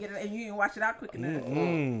there and you didn't get it, and you didn't wash it out quick enough.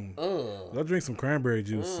 Go drink some cranberry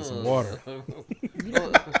juice and some water.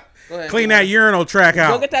 Go ahead. Clean that urinal track Go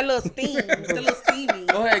out. get that little steam, the little steamy.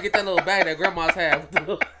 Go ahead and get that little bag that grandma's have. That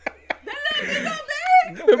little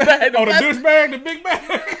big old bag. Oh, the douche bag, the big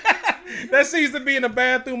bag. That seems to be in the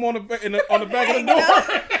bathroom on the back of the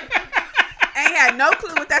door. Ain't had no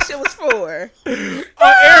clue what that shit was for.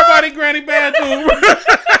 Everybody granny bathroom.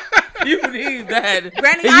 You need that.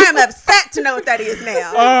 Granny, I am upset to know what that is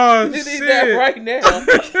now. Oh You need shit. that right now.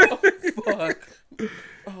 Oh, fuck.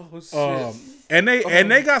 Oh shit. And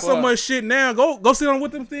they got so fuck. much shit now. Go sit on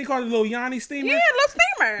what them thing called the little Yanni steamer. Yeah, little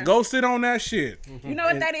steamer. Go sit on that shit. You know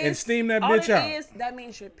what that is? And steam that All bitch it out. is, that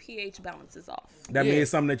means your pH balance is off. That Yeah. means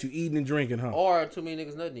something that you eating and drinking, huh? Or too many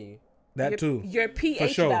niggas nutting you. That too. Your For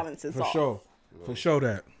pH sure. balance is For off. sure. For sure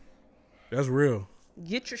that. That's real.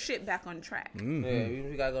 Get your shit back on track. Yeah,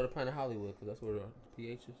 you gotta go to Planet Hollywood because that's where the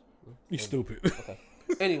pH is. You stupid. Okay.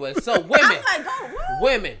 Anyway, so women, I'm like, oh, what?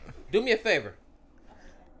 women, do me a favor.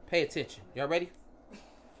 Pay attention. Y'all ready?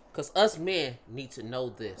 Because us men need to know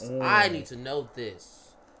this. I need to know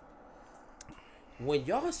this. When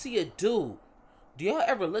y'all see a dude, do y'all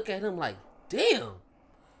ever look at him like, damn,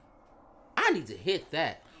 I need to hit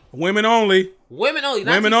that? Women only. Women only.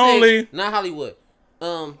 Not Women T6, only. Not Hollywood.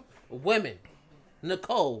 Women.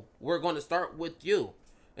 Nicole, we're going to start with you,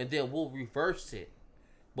 and then we'll reverse it.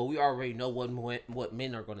 But we already know what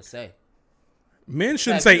men are going to say. Men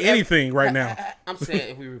shouldn't Have say you ever- anything right now. I'm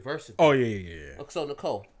saying if we reverse it. Oh yeah. So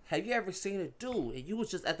Nicole, have you ever seen a dude and you was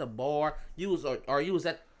just at the bar, you was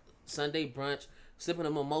at Sunday brunch sipping a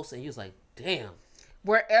mimosa, and you was like, damn.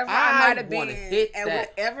 Wherever I I might have been, wanna hit and that.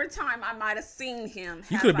 whatever time I might have seen him,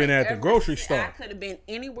 You could have been at the grocery store. I could have been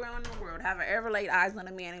anywhere in the world. Have I ever laid eyes on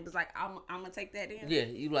a man and was like, I'm gonna take that in? Yeah,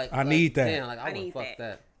 you like. I need that. Damn, like I, I want to need fuck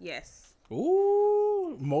that. Yes.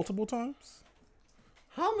 Ooh, multiple times.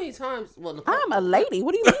 How many times? Well, Nicole, I'm a lady.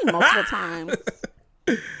 What do you mean multiple times?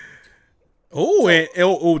 Oh, and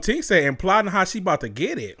Tink said, and plotting how she about to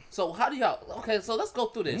get it. So how do y'all? Okay, so let's go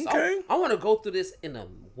through this. Okay. I want to go through this in a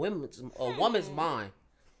woman's mind,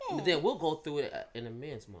 but then we'll go through it in a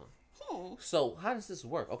man's mind. So how does this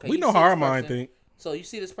work? Okay, We you know see how this our mind person- think. So you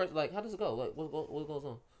see this person, like, how does it go? Like, what goes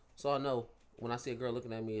on? So I know when I see a girl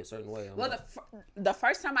looking at me a certain way. I'm Well, like, the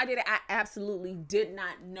first time I did it, I absolutely did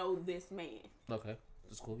not know this man. okay,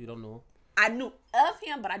 that's cool. You don't know him. I knew of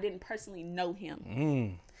him, but I didn't personally know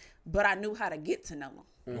him. But I knew how to get to know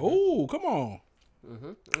him. Oh, come on.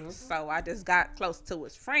 So I just got close to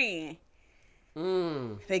his friend.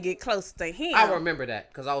 They get close to him. I remember that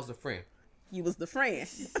because I was the friend. You was the friend.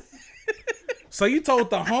 So you told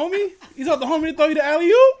the homie? You told the homie to throw you the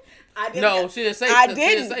alley-oop? I didn't. No, she didn't say. I she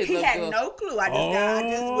didn't. say He look, had look. no clue. I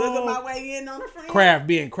just wiggled my way in on a friend. Craft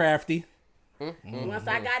being crafty. Once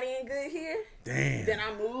I got in good here, Damn. then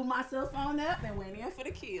I moved myself on up and went in for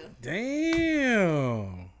the kill.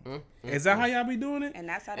 Damn. Is that how y'all be doing it? And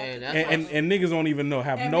that's how And that. that's And niggas don't even know,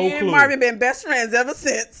 have And no me and clue. Marvin been best friends ever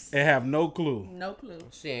since. And have no clue. No clue.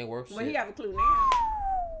 She ain't worth shit. Well, he have a clue now.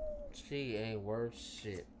 She ain't worth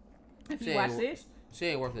shit. If She you ain't watch wor- this, She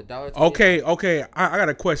ain't worth $1. Okay. I got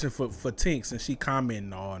a question for Tink since she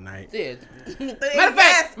commenting all night. Yeah. matter Matter of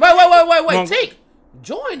fact, wait. Wrong. Tink,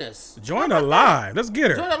 join us. Join her live. Let's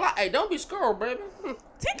get Join her. the live. Hey, don't be scared, baby.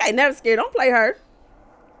 Tink ain't never scared. Don't play her.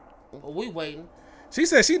 We waiting. She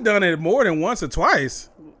said she done it more than once or twice.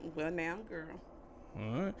 Well, now, girl.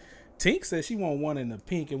 All right. Tink said she want one in the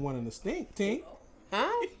pink and one in the stink. Tink. Huh?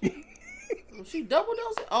 She double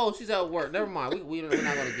dosing? Oh, she's at work. Never mind. We're not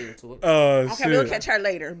gonna get into it. Okay, Shit. we'll catch her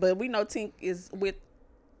later. But we know Tink is with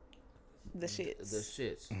the shits. The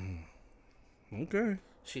shits. Okay.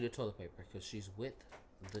 She the toilet paper because she's with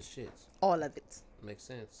the shits. All of it. Makes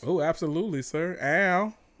sense. Oh, absolutely, sir.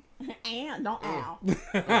 Al. And don't ow.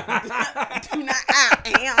 Do not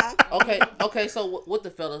ow. Okay. So with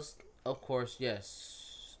the fellas, of course,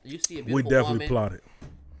 yes. You see a We beautiful definitely woman plotted.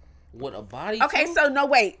 with a body. Okay, too? so no,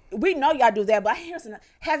 wait. We know y'all do that, but here's another.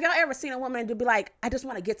 Have y'all ever seen a woman to be like, I just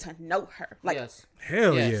want to get to know her? Like, Yes.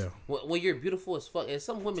 Hell Yes. yeah. When you're beautiful as fuck, and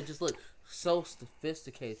some women just look so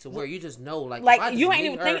sophisticated to where you just know, like Like, if I just you ain't meet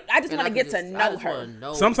even her think- I just and wanna can get to I know just her. wanna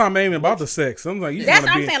know- Sometimes it ain't even about the sex. Sometimes you just that's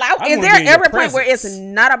wanna what I'm be- saying. I Like, just is wanna there be in your ever a point where it's presence.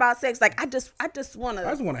 not about sex? Like, I just want I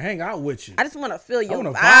just to. want to hang out with you. I just want to feel I your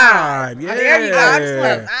want to vibe. vibe. Yeah. There you go. I just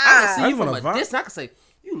want to I vibe. can see I you just from wanna a vibe. distance. I can say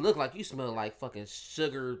you look like you smell like fucking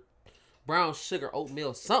sugar, brown sugar,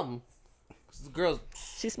 oatmeal, something. 'Cause the girls,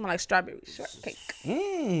 She smell like strawberry shortcake.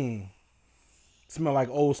 Smell like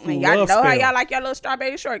old I school mean, y'all know love how spell. y'all like your little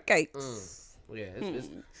strawberry shortcake. yeah,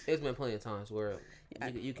 it's been plenty of times where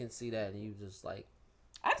you can see that and you just like,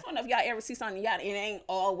 I just wonder if y'all ever see something y'all. It ain't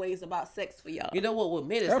always about sex for y'all. you know what? With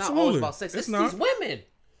men, it's not Absolutely. always about sex. It's It's not. these women.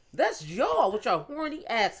 That's y'all with y'all horny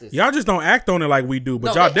asses. Y'all just don't act on it like we do,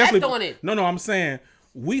 but No, y'all they definitely act on it. No, I'm saying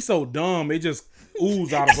we so dumb it just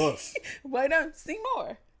ooze out of us. Wait up, see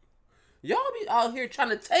more. Y'all be out here trying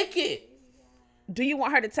to take it. Do you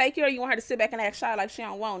want her to take it, or you want her to sit back and act shy like she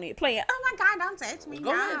don't want it? Playing, oh my God, don't touch me.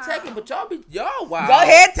 Go ahead and take it, but y'all wow. Go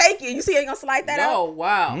ahead, take it. You see, you gonna slide that out. Y'all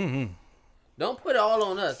wow. Don't put it all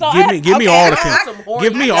on us. So Give me all the some consent. horny-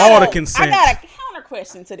 Give me I all the I consent. got a counter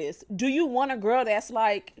question to this. Do you want a girl that's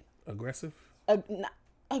like, Aggressive? not,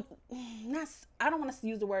 I don't want to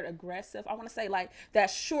use the word aggressive. I want to say like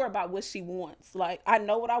that's sure about what she wants. Like, I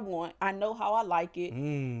know what I want. I know how I like it,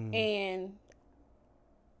 and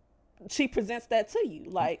she presents that to you.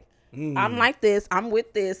 Like, I'm like this. I'm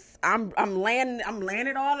with this. I'm laying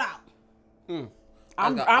it all out.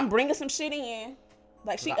 I'm bringing some shit in.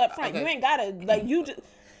 Like, she up front. okay. You ain't gotta like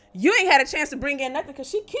you ain't had a chance to bring in nothing because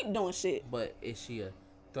she keep doing shit. But is she a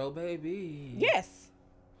throw baby? Yes.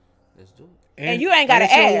 Let's do it. And you ain't gotta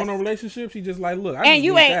she don't ask. want no relationship. She just like, look, I And just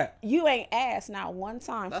you need ain't that. asked not one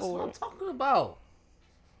time That's for what I'm it. talking about.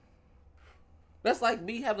 That's like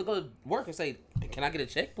me having to go to work and say, Can I get a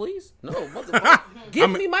check, please? No, motherfucker. Give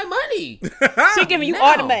me my money. She giving you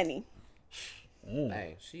all the money.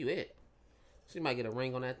 Hey, she it. She might get a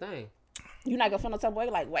ring on that thing. You not gonna feel no type of way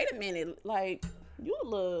like, wait a minute, like you a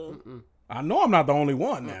little. I know I'm not the only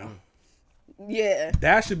one now. Yeah.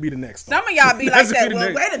 That should be the next one. Some of y'all be like should that. be the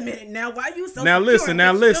Well, next- wait a minute now. Why you so Now secure listen, in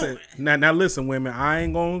now what you listen, doing? now listen, women. I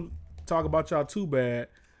ain't gonna talk about y'all too bad,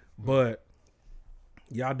 but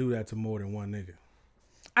y'all do that to more than one nigga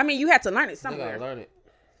I mean, you had to learn it They somewhere. gotta learn it.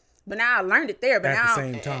 But now I learned it there. But at now, the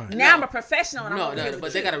same time. now I'm a professional. And No, I'm over here but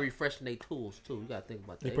with they you. gotta refresh their tools too. You gotta think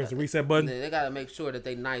about that. They press the gotta- reset button. They gotta make sure that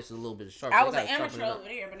they nice and a little bit sharp. I They was an gotta sharpen amateur it up. over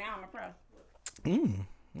there, but now I'm a pro.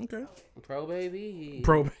 Okay, Pro baby.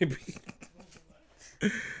 pro baby.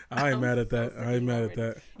 I ain't mad at that. I ain't mad at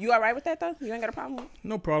that. You all right with that though? You ain't got a problem with it?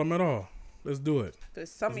 No problem at all. Let's do it.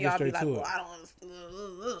 Because some Let's of y'all get be like, straight to well, it. I don't understand.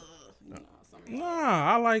 You know, some of y'all.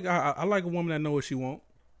 Nah, I like a woman that know what she want.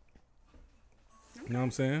 You know what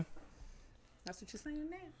I'm saying? That's what you're saying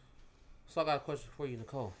now. So I got a question for you,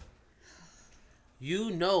 Nicole.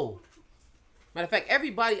 You know, matter of fact,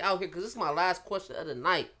 everybody out here, because this is my last question of the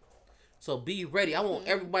night. So be ready. I want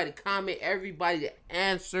everybody to comment, everybody to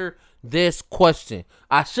answer this question.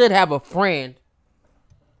 I should have a friend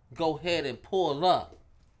go ahead and pull up.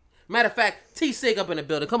 Matter of fact, T-Sig up in the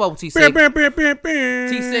building. Come on, T-Sig. T-Sig, come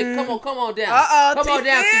on down. Come on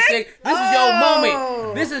down, T-Sig. T-Sig. This is your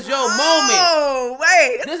moment. This is your moment. Oh,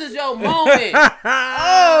 wait. This is your moment.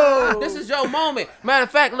 Oh. This is your moment. Matter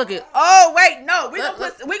of fact, look at. Oh, wait. No.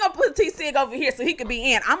 We're gonna put T-Sig over here so he could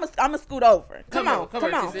be in. I'm gonna scoot over. Come on.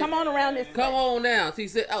 T-Sig. Come on around this. Come on now,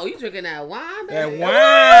 T-Sig. Oh, you drinking that wine, That baby?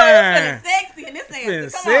 wine. Sexy in this Been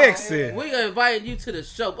answer. Come sexy. We gonna invite you to the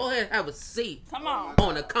show. Go ahead and have a seat on. Come on.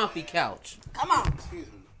 on a comfy couch. Come on.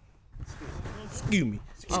 Excuse me.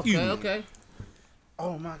 Excuse Okay, me. okay.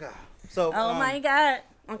 Oh my god. So Oh my God.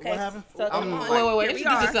 Okay. what happened? So come on. Wait. Here we Introduce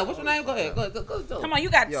are. yourself. What's your name? Go ahead. Go. Come on. You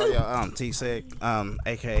got two. T-Sig,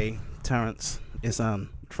 aka Terrence. It's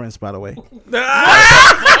French, by the way.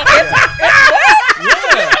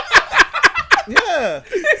 Yeah,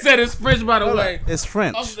 Said it's French, by the way. it's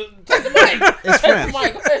French. Take the mic. It's French.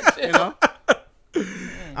 Mike, go ahead, You know,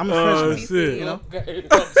 I'm a Oh Frenchman, shit. you know, Okay.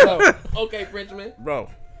 So, okay, Frenchman. bro.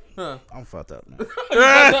 Huh. I'm fucked up, man.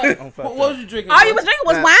 What fucked was you drinking? All bro? you was drinking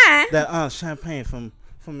was That- wine. That champagne from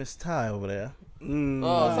Miss Ty over there. Oh,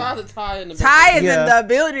 so I was a tie in the Ty is Yeah. in the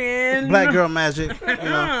building. Black girl magic. You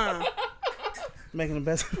know, making the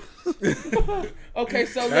best. Okay,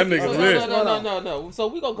 so That look, nigga so lit. no. So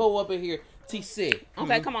we gonna go up in here. T-Sig.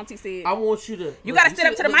 Okay, come on, T-Sig. I want you to. You gotta sit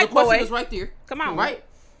up to the mic, The question boy. is right there. Come on. Right,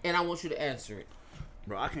 and I want you to answer it.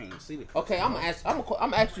 Bro, I can't even see it. Okay, I'm gonna ask.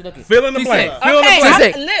 I'm actually looking. Fill in the T-Sig. blank. Fill in the Okay,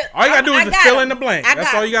 blank. T-Sig. All you gotta do is just fill in the blank. I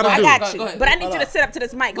That's got all you gotta I do. got you. Go ahead. But I need you to sit up to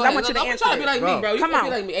this mic Go because I ahead. want you to I'm answer. trying to be like it. me, bro. You Come can't be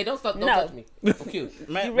on. like me. Hey, don't No. touch me. I'm cute.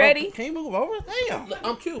 Man, You bro, ready? can you move over? Damn.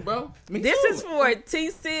 I'm cute, bro. Me This too. is for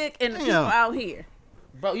T-Sig and the people Damn. out here.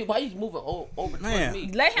 Bro, why you moving over Man. towards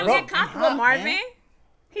me? Let him Bro, get comfortable, I'm hot, Marvin. man.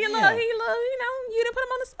 He a Yeah. little, you know, you didn't put him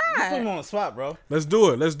on the Put him spot. on the spot, bro. Let's do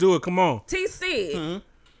it. Let's do it. Come on. T-Sig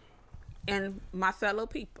and my fellow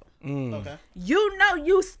people. Okay. You know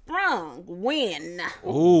you sprung when.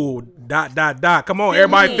 Ooh, ... Come on,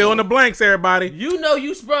 everybody, in. fill in the blanks. Everybody. You know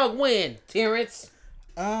you sprung when, Terrence.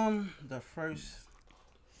 The first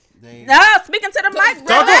day. No, speaking to the mic,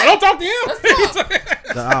 bro. Don't talk to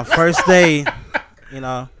him. The first day, you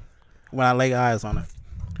know, when I lay eyes on her,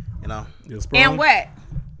 you know, And what?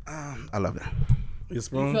 I love her. You You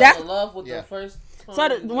sprung. fell That's- in love with Yeah. the first time.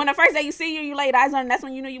 So when the first day you see her, you laid eyes on her, that's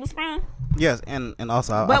when you knew you was sprung? Yes, and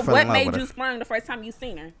also I But fell what in love made with you her. sprung the first time you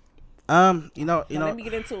seen her? You know, Now, let me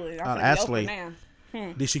get into it. I'm finna be actually- open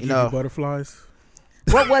now. Did she give No. you butterflies?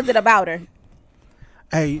 What was it about her?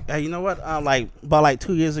 Hey, you know what? About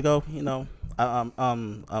 2 years ago, you know,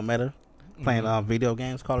 I met her playing video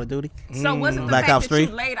games, Call of Duty. So was it the Black fact Ops that you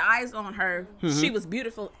 3? laid eyes on her, she was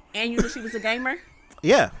beautiful, and you knew she was a gamer?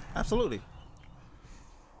 Yeah, absolutely.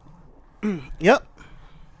 Yep.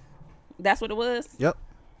 That's what it was? Yep.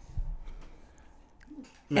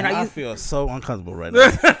 Man, are I you- feel so uncomfortable right now.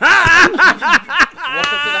 Welcome to the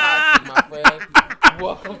hot seat, my friend.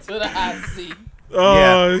 Welcome to the hot seat.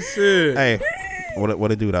 Oh shit! Hey,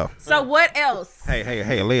 what it do though? So what else?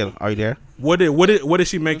 Hey, Leah, are you there? What did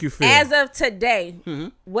she make you feel? As of today,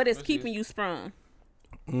 what is keeping you sprung?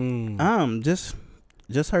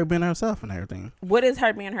 Just her being herself and everything. What is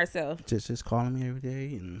her being herself? Just calling me every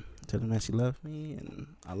day and telling me that she loves me and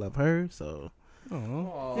I love her. So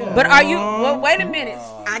But are you? Well, wait a minute.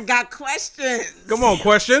 I got questions. Come on,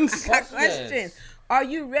 questions. I got questions. Are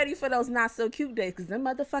you ready for those not so cute days? Because them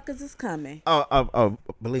motherfuckers is coming. oh,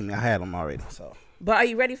 believe me, I had them already. So But are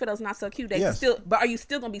you ready for those not so cute days? Yes. But are you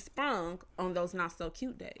still gonna be sprung on those not so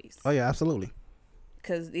cute days? Oh yeah, absolutely.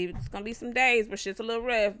 Cause it's gonna be some days where shit's a little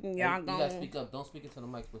rough. And y'all You gonna gotta speak up. Don't speak into the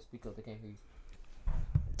mic, but speak up. They can't hear you.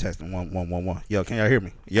 Testing 1. Yo, can y'all hear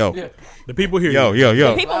me? Yo. Yeah. The people here. Yo.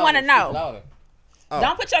 people Louder, want to speak know. louder.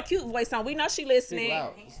 Don't put your cute voice on. We know she Speak listening.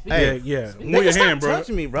 loud. Speak Hey. Yeah. Nigga, Move your stop hand, bro.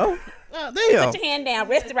 touching me, bro. Damn. Put your hand down.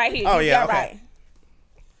 Rest it right here. Oh, You yeah, all okay. right.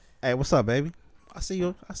 Hey, what's up, baby? I see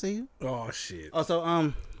you. Oh shit. Oh, so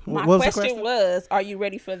My what was the question was, are you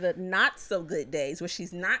ready for the not so good days where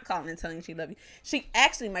she's not calling and telling you she love you? She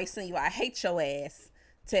actually may send you I hate your ass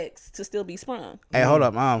text to still be sprung. Hey, hold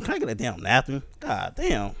up, can I get a damn napkin? God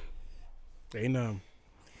damn. Ain't none.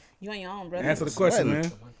 You on your own, brother. Answer the question,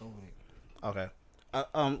 Sweating. man. Okay.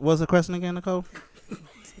 What was the question again, Nicole?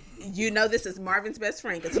 You know this is Marvin's best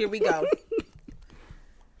friend, because here we go.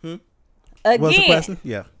 What's the Again, question?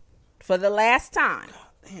 Yeah. for the last time,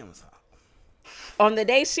 Damn, it's hot. on the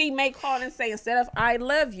day she may call and say, instead of I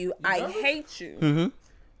love you, I hate you. Mm-hmm.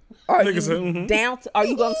 Are Nigga you said, mhm. down to, are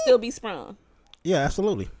you going to still be sprung? Yeah,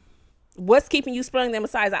 absolutely. What's keeping you sprung then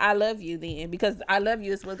besides I love you then? Because I love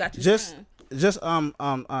you is what got you sprung. Just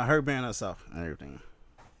her being herself and everything.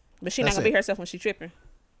 But she not That's gonna be it. herself when she tripping.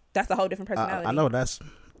 That's a whole different personality. I know that's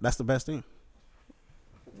the best thing.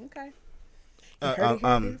 Okay.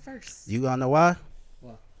 First. You gonna know why?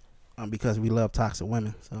 Why? Because we love toxic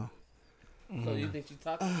women, so So you think she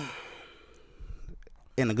toxic?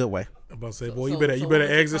 in a good way. I'm about to say, So- boy, you so- better so you better what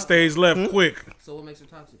makes you exit toxic? stage left quick. So what makes her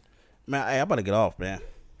toxic? Man, hey, I'm about to get off, man.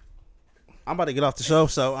 I'm about to get off the show,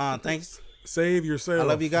 so thanks. Save yourself. I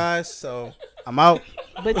love you guys, so I'm out.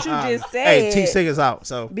 But you just said Hey, T Sig is out,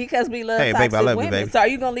 so because we love Hey, toxic baby, I love you, women. baby. So are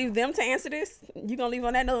you gonna leave them to answer this? You gonna leave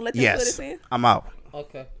on that note and let them put us yes, in? I'm out.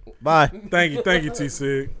 Okay. Bye. Thank you, T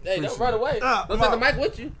Sig. Hey, don't run away. Ah, Don't I'm take the out. mic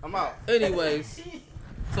with you. I'm out. Anyways,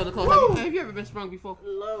 so Nicole, have you ever been sprung before?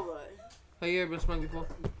 Lord. Have you ever been sprung before?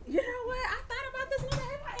 You know what? I thought about this. Nigga,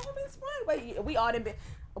 have I ever been sprung? But we all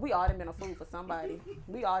done been a fool for somebody.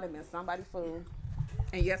 We all done been somebody's fool.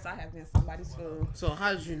 And yes, I have been somebody's fool. So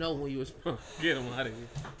how did you know when you was sprung? Get him out of here.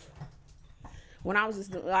 When I was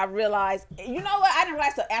just, I realized, you know what? I didn't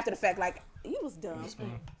realize till after the fact. Like, you was dumb.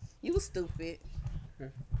 You was stupid.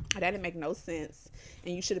 That didn't make no sense.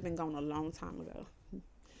 And you should have been gone a long time ago.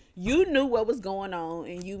 You knew what was going on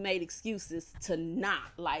and you made excuses to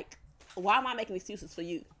not. Like, why am I making excuses for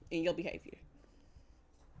you in your behavior?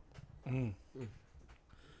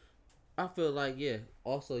 I feel like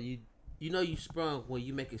also you know you sprung when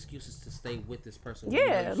you make excuses to stay with this person. when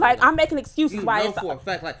Yeah, you know like you I'm making excuses you why know it's for a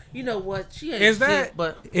fact, like you know what she ain't Is shit, that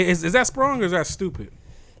but is that sprung or is that stupid?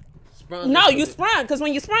 sprung. no, is you stupid. sprung because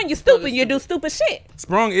when you sprung, you're stupid. is You do stupid shit.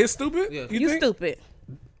 Sprung is stupid. Yeah. You think? stupid.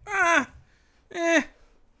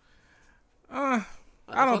 I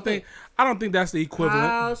don't think that's the equivalent.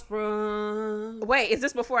 How sprung. Wait, is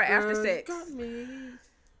this before or after sprung sex?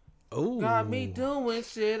 Got me doing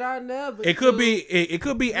shit I never. It could do. be. It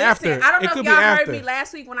could be Listen, after. I don't it know could if be y'all after. heard me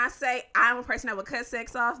last week when I say I'm a person that would cut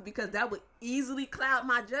sex off because that would easily cloud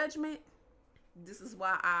my judgment. This is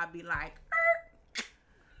why I be like,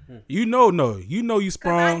 You know you because I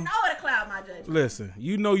sprung. know it'll cloud my judgment. Listen,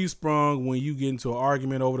 you sprung when you get into an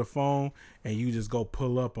argument over the phone and you just go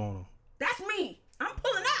pull up on them. That's me. I'm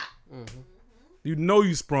pulling out. You know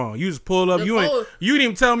you sprung. You just pull up. You Nicole- didn't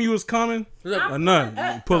even tell me you was coming Look, or nothing.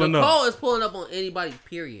 You pulling up. Nicole is pulling up on anybody.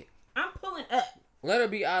 Period. I'm pulling up. Let her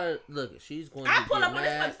be out of. Look, she's going to I get pull up on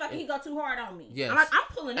mad. this motherfucker. He go too hard on me. Yes. I'm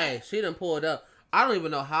pulling up. Hey, she done pulled up. I don't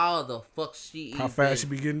even know how the fuck she. How even, fast she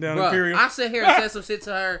be getting down Bruh, the period? I sit here and said some shit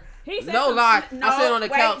to her. He said No some- lie. No, I sit on the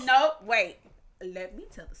wait, couch. No, wait. Let me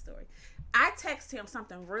tell the story. I text him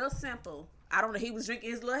something real simple. I don't know. He was drinking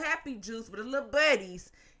his little happy juice with his little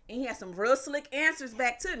buddies, and he had some real slick answers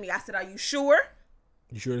back to me. I said, "Are you sure?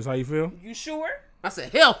 You sure that's how you feel? You sure?" I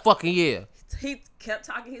said, hell fucking yeah. He kept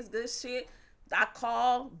talking his good shit. I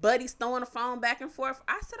called, buddies throwing the phone back and forth.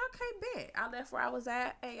 I said, "Okay, bet." I left where I was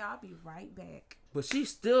at. Hey, I'll be right back. But she's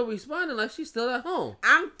still responding like she's still at home.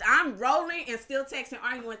 I'm rolling and still texting,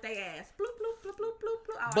 arguing with they ass. Bloop bloop bloop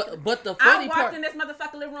bloop bloop bloop. But the I funny walked part. in this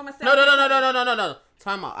motherfucker living room and said, No.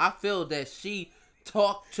 Time out. I feel that she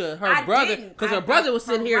talked to her I brother didn't. because I- her brother I was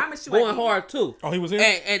sitting here promise you I going didn't. hard too. Oh, he was here?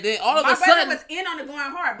 And then all of My a brother sudden, was in on the going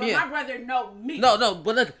hard, but Yeah. my brother know me. no.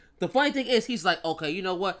 But look, the funny thing is, he's like, okay, you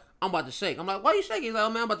know what? I'm about to shake. I'm like, why you shaking? He's like, oh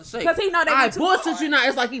man, I'm about to shake. 'Cause he know they I went too bullshit hard. you not.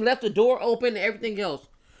 It's like he left the door open and everything else.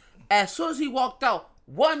 As soon as he walked out,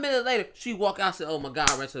 1 minute later, she walked out and said, oh my God,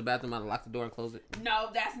 I ran to the bathroom. I locked the door and closed it. No,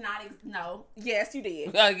 that's not. No. Yes, you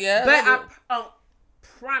did. Yeah. But I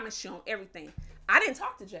promise you on everything. I didn't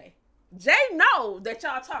talk to Jay. Jay know that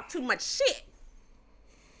y'all talk too much shit.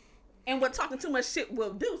 and what talking too much shit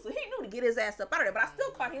will do. So he knew to get his ass up out of there, but I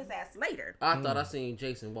still caught his ass later. I thought I seen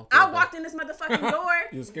Jason walk. I walked in this motherfucking door.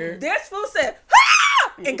 You scared? This fool said,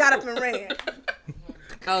 "Ah!" and got up and ran.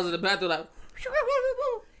 I was in the bathroom like.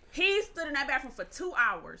 He stood in that bathroom for 2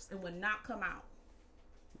 hours and would not come out.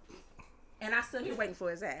 And I stood here waiting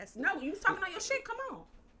for his ass. No, you was talking on your shit. Come on.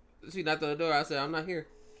 She knocked on the door. I said, I'm not here.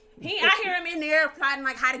 I hear him in there plotting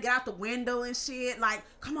like how to get out the window and shit. Like,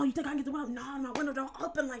 come on, you think I can get the window? No, my window don't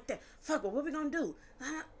open like that. Fuck, what we gonna do?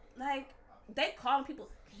 Like, they calling people.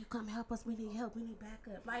 Can you come help us? We need help. We need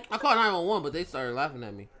backup. Like, I called 911, but they started laughing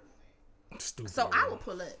at me. Stupid. so I will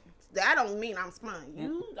pull up. That don't mean I'm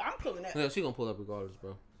spying. I'm pulling up. Yeah, she gonna pull up regardless,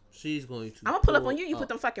 bro. She's going to. I'm gonna pull up on you. You put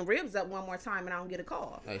them fucking ribs up one more time, and I don't get a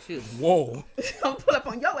call. Hey, she. Whoa. I'm gonna pull up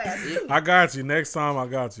on your ass too. I got you. Next time I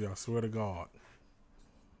got you. I swear to God.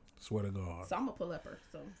 Swear to God. So I'm gonna pull up her.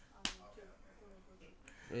 So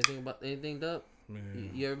Anything, Dub?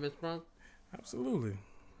 Man. You ever been sprung? Absolutely.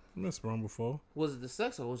 I've been sprung before. Was it the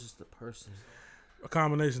sex or was it just the person? A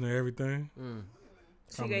combination of everything.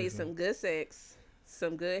 she gave you some good sex,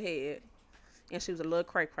 some good head, and she was a little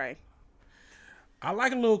cray-cray. I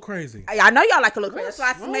like a little crazy. I know y'all like a little crazy. What's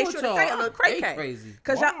That's why I wrong made with sure to y'all? say a little I hate cray-cray. crazy.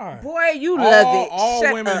 Cause Why? y'all, boy, you love it. All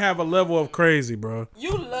Shut women up. have a level of crazy, bro.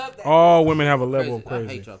 You love that. All women have a level of Crazy. I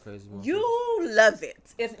crazy. hate y'all crazy. motherfuckers. You love it.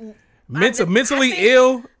 If Mentally I think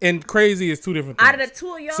ill and crazy is two different things. out of the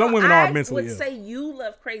two of y'all, Some women are I mentally would ill. say you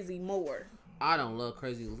love crazy more. I don't love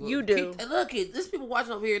crazy. Look, You do. Look, there's people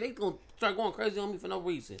watching over here. They gonna start going crazy on me for no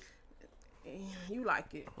reason. You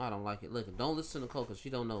like it. I don't like it. Look, don't listen to Cole because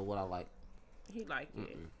she don't know what I like. He like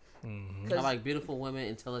it. I like beautiful women,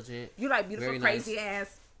 intelligent. You like beautiful, very crazy nice.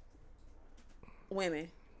 ass women.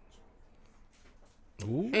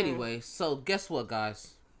 Ooh. Anyway, so guess what,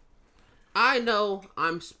 guys? I know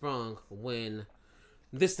I'm sprung when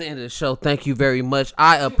this is the end of the show. Thank you very much.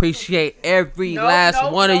 I appreciate every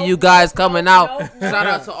last one of you guys coming out. Shout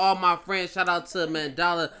out to all my friends. Shout out to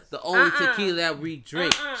Mandala, the only tequila that we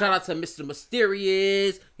drink. Shout out to Mr.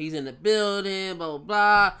 Mysterious. He's in the building. Blah blah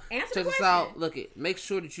blah. Answer Check the us question. out. Look it. Make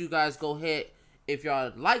sure that you guys go ahead. If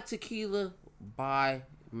y'all like tequila, buy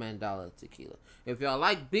Mandala tequila. If y'all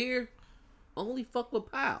like beer, only fuck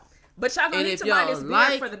with Pal. But y'all gonna And need if to buy y'all this beer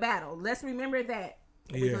like- for the battle. Let's remember that.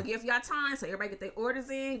 We're Yeah. gonna give y'all time so everybody get their orders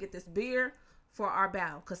in, get this beer for our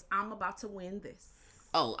battle. Cause I'm about to win this.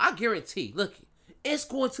 Oh, I guarantee. Look, it's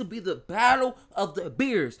going to be the battle of the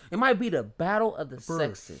beers. It might be the battle of the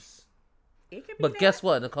sexes. It could be But that. guess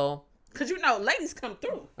what, Nicole? Cause you know, ladies come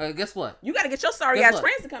through. Guess what? You gotta get your sorry Guess ass what?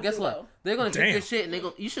 friends to come Guess through. what? Though. They're gonna drink Damn. your shit and they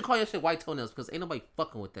go. You should call your shit white toenails because ain't nobody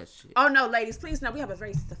fucking with that shit. Oh no, ladies, please no. We have a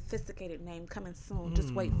very sophisticated name coming soon.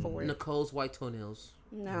 Just wait for it. Nicole's white toenails.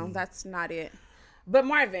 No, that's not it. But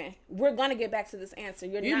Marvin, we're gonna get back to this answer.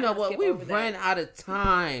 You're You not know gonna what? skip We over that. ran out of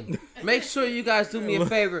time. Make sure you guys do me a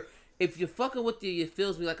favor. If you're fucking with you, it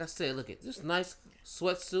feels me like I said. Look at this nice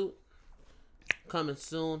sweatsuit coming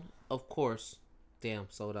soon. Of course. Damn,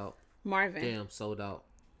 sold out. Marvin, Damn, sold out.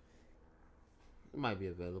 It might be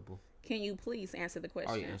available. can you please answer the I question?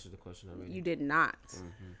 already answered the question already. You did not.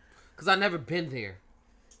 Because I never been there.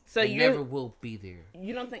 So I you never will be there.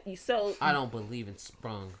 you don't think you so? I don't believe in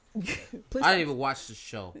sprung. Please I didn't even watch the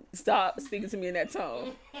show. stop speaking to me in that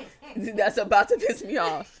tone. That's about to piss me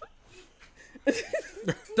off.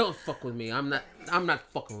 Don't fuck with me. I'm not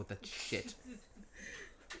fucking with that shit.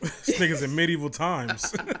 This nigga's in medieval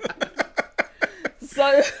times.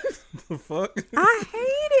 So The fuck? I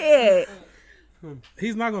hate it.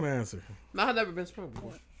 He's not gonna answer. No, I've never been sprung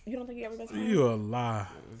before. You don't think you ever been? You You a lie.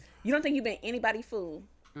 don't think you've been anybody fool?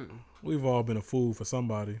 We've all been a fool for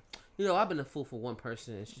somebody. You know, I've been a fool for one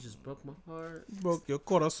person and she just broke my heart. Broke your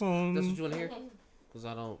corazon. That's what you want to hear? Because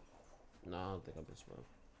I don't think I've been sprung,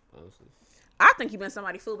 honestly. I think you've been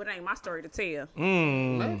somebody fool, but it ain't my story to tell.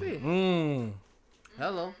 Maybe.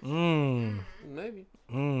 Hello. Maybe.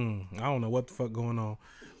 I don't know what the fuck going on.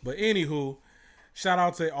 But anywho, shout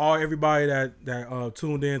out to everybody that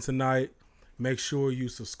tuned in tonight. Make sure you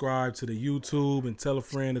subscribe to the YouTube and tell a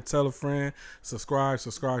friend to tell a friend.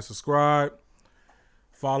 Subscribe.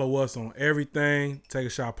 Follow us on everything. Take a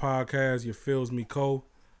Shot Podcast. Your Feels Me Co.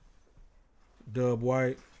 Dub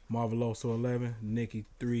White. Marveloso 11. Nikki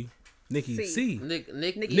 3. Nikki C.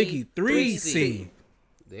 Nikki 3C.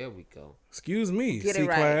 There we go. Excuse me. Get C it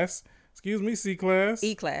right. class. Excuse me, C class.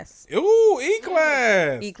 E class. Ooh, E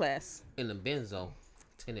class. E class. In the benzo.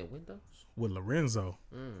 Tinted windows. With Lorenzo.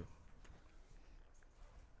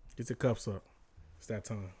 Get your cups up. It's that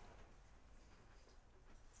time.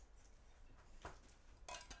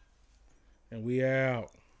 And we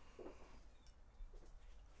out.